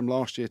leap from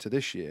last year to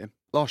this year,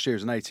 last year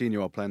as an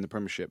 18-year-old playing the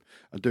Premiership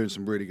and doing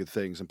some really good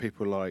things, and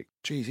people are like,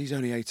 geez, he's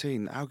only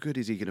 18. How good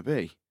is he going to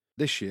be?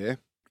 This year,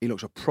 he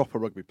looks a proper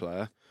rugby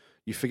player.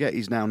 You forget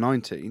he's now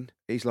 19.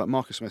 He's like,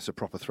 Marcus Smith's a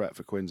proper threat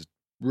for Quins.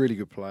 Really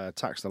good player,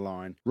 attacks the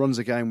line, runs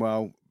the game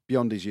well,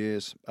 beyond his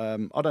years. I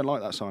don't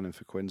like that signing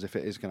for Quins if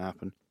it is going to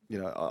happen.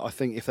 You know, I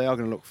think if they are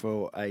going to look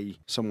for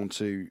someone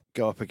to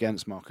go up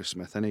against Marcus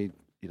Smith, they need,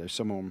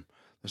 someone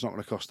that's not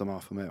going to cost them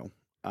 $500,000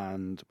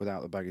 and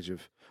without the baggage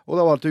of.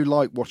 Although I do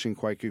like watching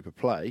Quade Cooper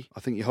play, I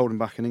think you're holding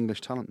back an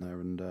English talent there,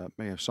 and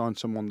may have signed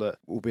someone that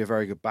will be a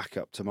very good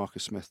backup to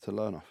Marcus Smith to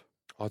learn off.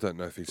 I don't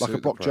know if he'd like suit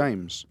a Brock the Prem.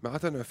 James. I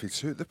don't know if he'd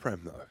suit the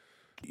Prem though.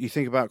 You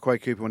think about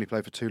Quade Cooper when he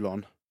played for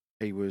Toulon,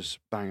 he was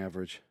bang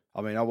average.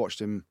 I mean, I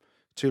watched him.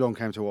 Toulon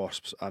came to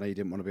Wasps and he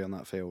didn't want to be on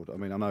that field. I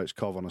mean, I know it's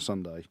Cov on a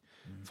Sunday,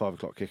 5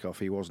 o'clock kickoff.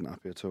 He wasn't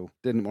happy at all.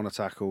 Didn't want to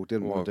tackle.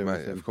 Didn't want to do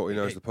anything. Of course, he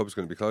knows the pub's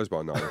going to be closed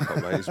by 9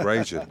 o'clock, mate. He's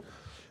raging.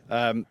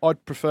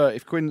 I'd prefer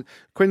if Quins,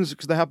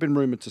 because they have been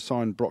rumoured to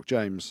sign Brock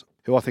James,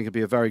 who I think would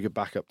be a very good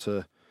backup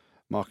to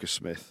Marcus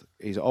Smith.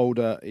 He's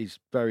older, he's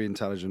very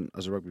intelligent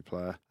as a rugby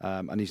player,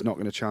 and he's not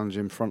going to challenge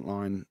him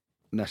frontline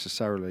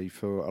necessarily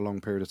for a long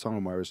period of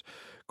time, whereas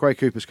Quade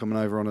Cooper's coming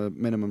over on a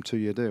minimum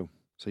 2-year deal.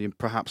 So you're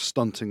perhaps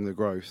stunting the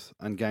growth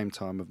and game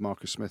time of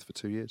Marcus Smith for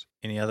 2 years.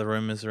 Any other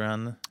rumours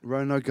around there?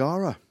 Rowan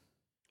O'Gara,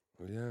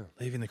 Yeah.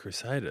 Leaving the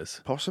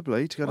Crusaders.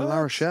 possibly, to go to What? La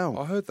Rochelle.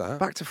 I heard that.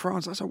 Back to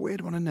France, that's a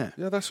weird one, isn't it?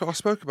 Yeah, that's what I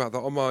spoke about that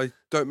on my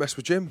Don't Mess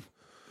with Jim.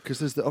 Because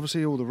there's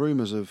obviously all the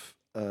rumours of,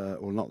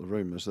 or not the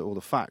rumours, all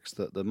the facts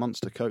that the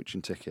Munster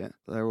coaching ticket,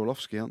 they're all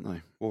off ski, aren't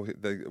they?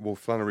 Well,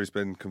 Flannery's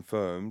been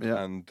confirmed,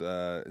 Yeah. and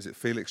is it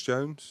Felix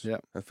Jones? Yeah.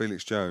 And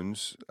Felix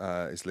Jones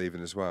is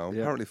leaving as well.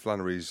 Yeah. Apparently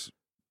Flannery's,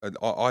 and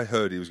I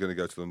heard he was going to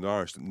go to London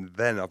Irish, and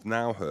then I've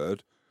now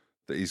heard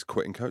that he's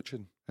quitting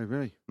coaching. Oh,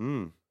 really?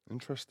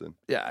 Interesting.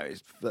 Yeah,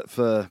 it's,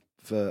 for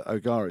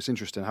O'Gara, it's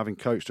interesting, having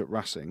coached at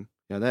Racing.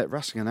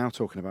 Racing are now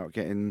talking about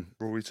getting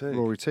Rory Teague.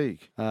 Rory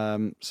Teague.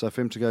 So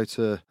for him to go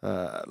to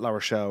La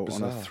Rochelle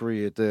on a Bizarre.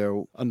 3-year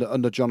deal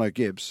under John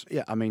O'Gibbs,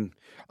 yeah, I mean,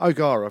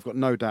 O'Gara, I've got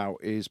no doubt,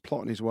 is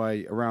plotting his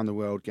way around the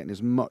world, getting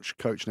as much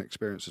coaching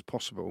experience as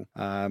possible,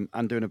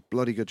 and doing a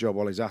bloody good job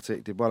while he's at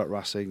it. Did well at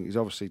Racing. He's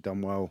obviously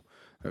done well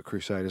at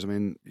Crusaders. I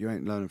mean, you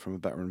ain't learning from a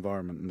better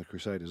environment than the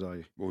Crusaders, are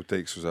you? Well,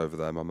 Deeks was over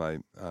there, my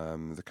mate,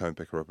 the cone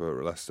picker up at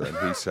Leicester, and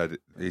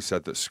he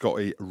said that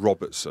Scotty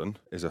Robertson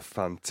is a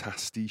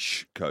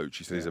fantastic coach.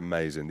 He said he's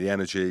amazing. The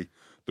energy,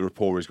 the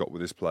rapport he's got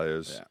with his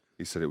players. Yeah.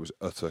 He said it was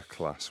utter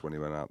class when he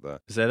went out there.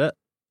 Is that it?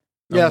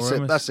 No Yeah, more that's it.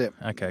 rumours? That's it.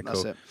 Okay,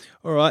 That's cool. it.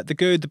 All right, the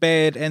good, the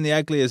bad, and the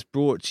ugly is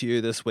brought to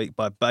you this week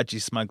by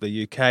Budgie Smuggler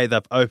UK.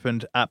 They've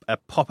opened up a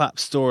pop-up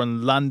store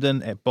in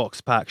London at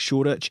Box Park,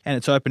 Shoreditch, and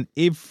it's open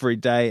every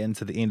day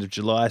until the end of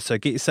July. So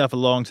get yourself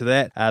along to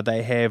that.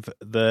 They have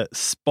the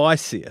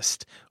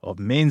spiciest of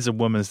men's and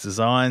women's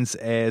designs,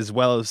 as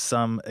well as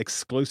some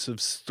exclusive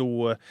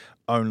store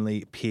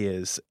only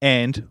pairs.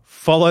 And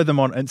follow them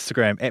on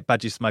Instagram at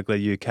Budgie Smuggler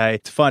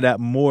UK to find out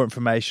more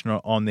information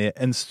on their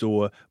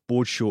in-store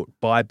board short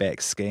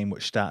buyback scheme,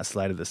 which starts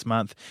later this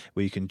month,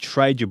 where you can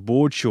trade your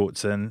board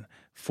shorts in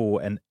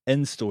for an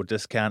in-store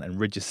discount and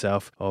rid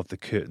yourself of the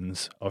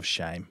curtains of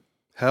shame.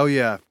 Hell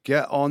yeah.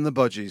 Get on the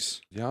budgies.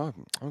 Yeah,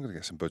 I'm going to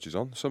get some budgies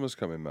on. Summer's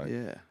coming, mate.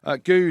 Yeah.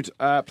 Good.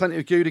 Plenty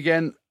of good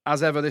again,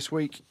 as ever this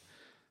week,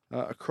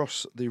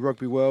 across the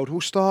rugby world.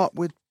 We'll start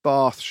with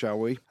Bath, shall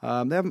we?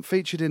 They haven't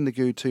featured in the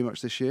good too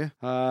much this year,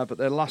 but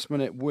their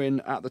last-minute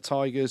win at the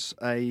Tigers,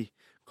 a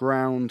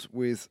ground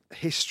with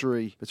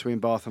history between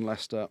Bath and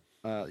Leicester.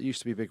 Used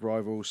to be big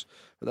rivals,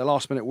 but their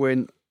last-minute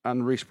win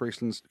and Reece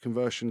Priestland's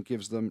conversion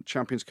gives them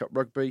Champions Cup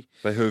rugby.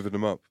 They hoovered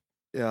them up.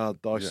 Yeah,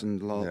 Dyson,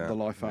 Yeah, the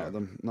life out yeah. of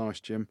them. Nice,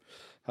 Jim.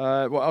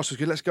 What else was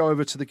good? Let's go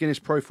over to the Guinness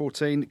Pro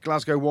 14.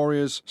 Glasgow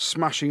Warriors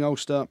smashing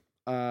Ulster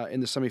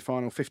in the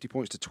semi-final, 50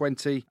 points to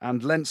 20.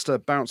 And Leinster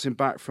bouncing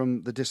back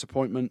from the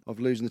disappointment of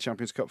losing the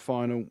Champions Cup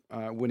final,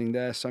 winning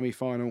their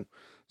semi-final.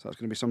 So that's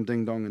going to be some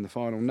ding-dong in the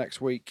final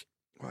next week.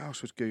 What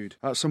else was good?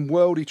 Some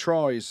worldy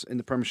tries in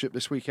the Premiership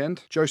this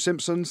weekend. Joe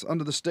Simpson's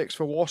under the sticks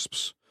for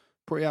Wasps.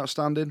 Pretty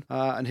outstanding.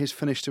 And his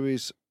finish to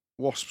his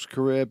Wasps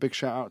career, big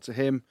shout out to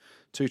him.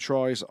 2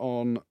 tries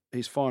on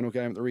his final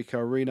game at the Ricoh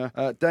Arena.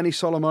 Denny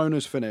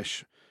Solomona's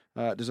finish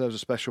deserves a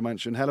special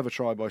mention. Hell of a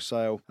try by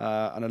Sale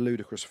and a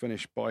ludicrous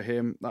finish by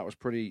him. That was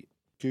pretty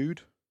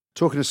good.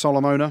 Talking to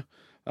Solomona,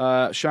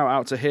 shout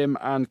out to him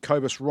and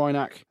Kobus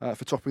Reinach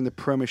for topping the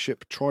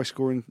Premiership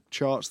try-scoring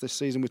charts this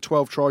season with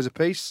 12 tries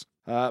apiece.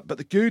 But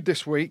the good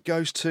this week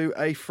goes to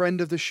a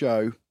friend of the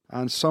show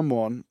and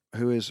someone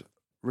who is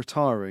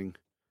retiring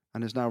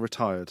and is now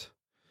retired.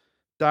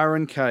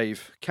 Darren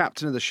Cave,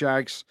 captain of the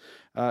Shags,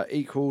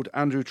 equalled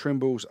Andrew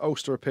Trimble's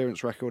Ulster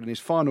appearance record in his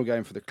final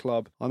game for the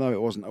club. I know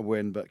it wasn't a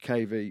win, but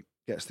KV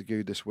gets the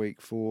good this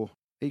week for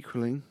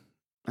equalling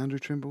Andrew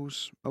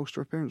Trimble's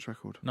Ulster appearance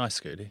record. Nice,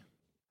 Scooty.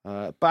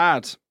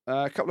 Bad.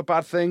 A couple of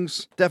bad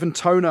things. Devon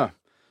Toner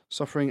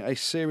suffering a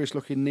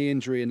serious-looking knee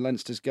injury in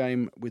Leinster's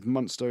game with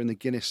Munster in the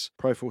Guinness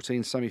Pro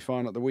 14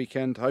 semi-final at the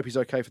weekend. I hope he's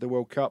okay for the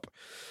World Cup.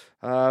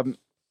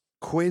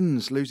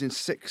 Quins losing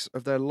 6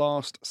 of their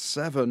last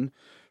 7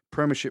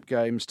 Premiership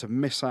games to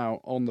miss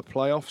out on the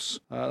playoffs.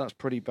 That's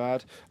pretty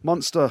bad.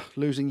 Munster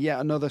losing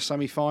yet another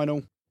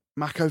semi-final.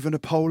 Mako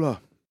Vanapola,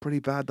 pretty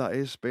bad that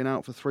is. Been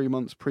out for 3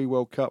 months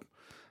pre-World Cup.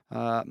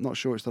 Not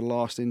sure it's the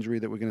last injury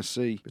that we're going to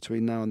see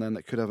between now and then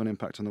that could have an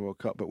impact on the World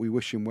Cup, but we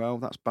wish him well.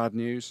 That's bad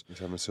news. He's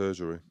having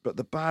surgery. But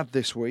the bad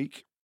this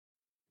week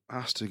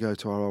has to go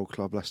to our old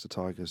club, Leicester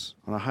Tigers.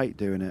 And I hate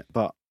doing it,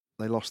 but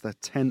they lost their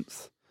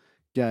 10th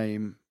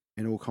game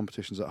in all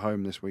competitions at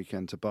home this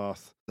weekend to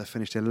Bath. They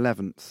finished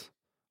 11th.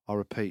 I'll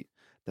repeat,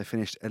 they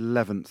finished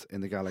 11th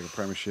in the Gallagher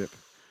Premiership.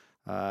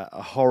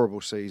 A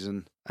horrible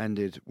season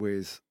ended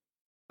with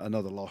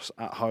another loss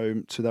at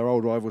home to their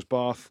old rivals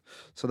Bath.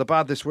 So the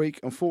bad this week,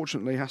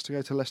 unfortunately, has to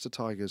go to Leicester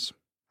Tigers.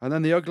 And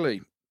then the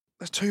ugly.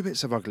 There's 2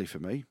 bits of ugly for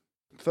me.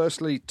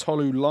 Firstly,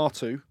 Tolu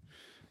Latu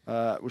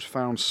was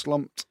found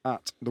slumped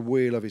at the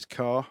wheel of his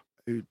car,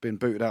 who'd been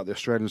booted out of the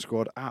Australian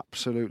squad,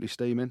 absolutely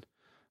steaming.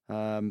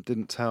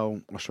 Didn't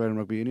tell Australian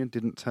Rugby Union,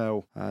 didn't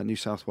tell New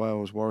South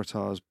Wales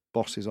Waratahs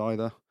bosses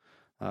either.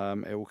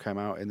 It all came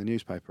out in the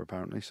newspaper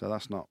apparently, so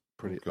that's not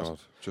pretty. Oh God,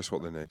 just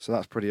what they need. So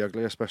that's pretty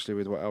ugly, especially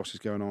with what else is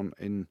going on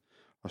in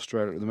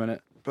Australia at the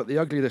minute. But the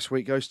ugly this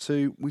week goes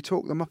to, we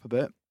talked them up a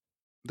bit,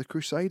 the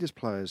Crusaders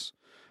players.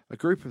 A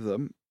group of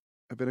them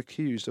have been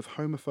accused of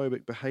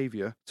homophobic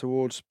behaviour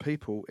towards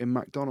people in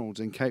McDonald's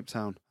in Cape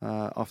Town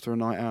after a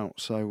night out.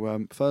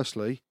 So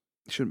firstly,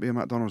 it shouldn't be a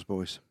McDonald's,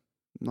 boys.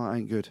 That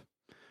ain't good.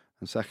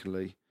 And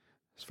secondly,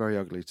 it's very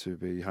ugly to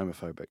be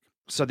homophobic.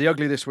 So the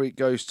ugly this week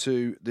goes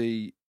to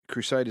the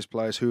Crusaders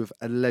players who have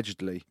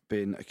allegedly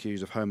been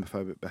accused of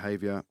homophobic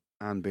behaviour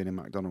and being in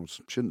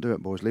McDonald's. Shouldn't do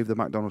it, boys. Leave the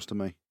McDonald's to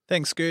me.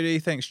 Thanks,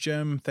 Scooty. Thanks,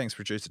 Jim. Thanks,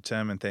 producer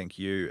Tim. And thank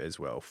you as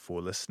well for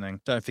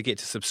listening. Don't forget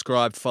to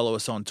subscribe, follow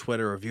us on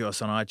Twitter, review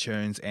us on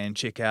iTunes, and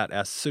check out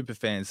our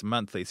Superfans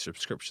monthly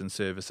subscription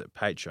service at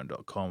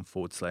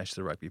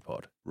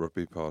patreon.com/therugbypod.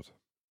 Rugby pod.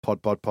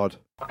 Pod.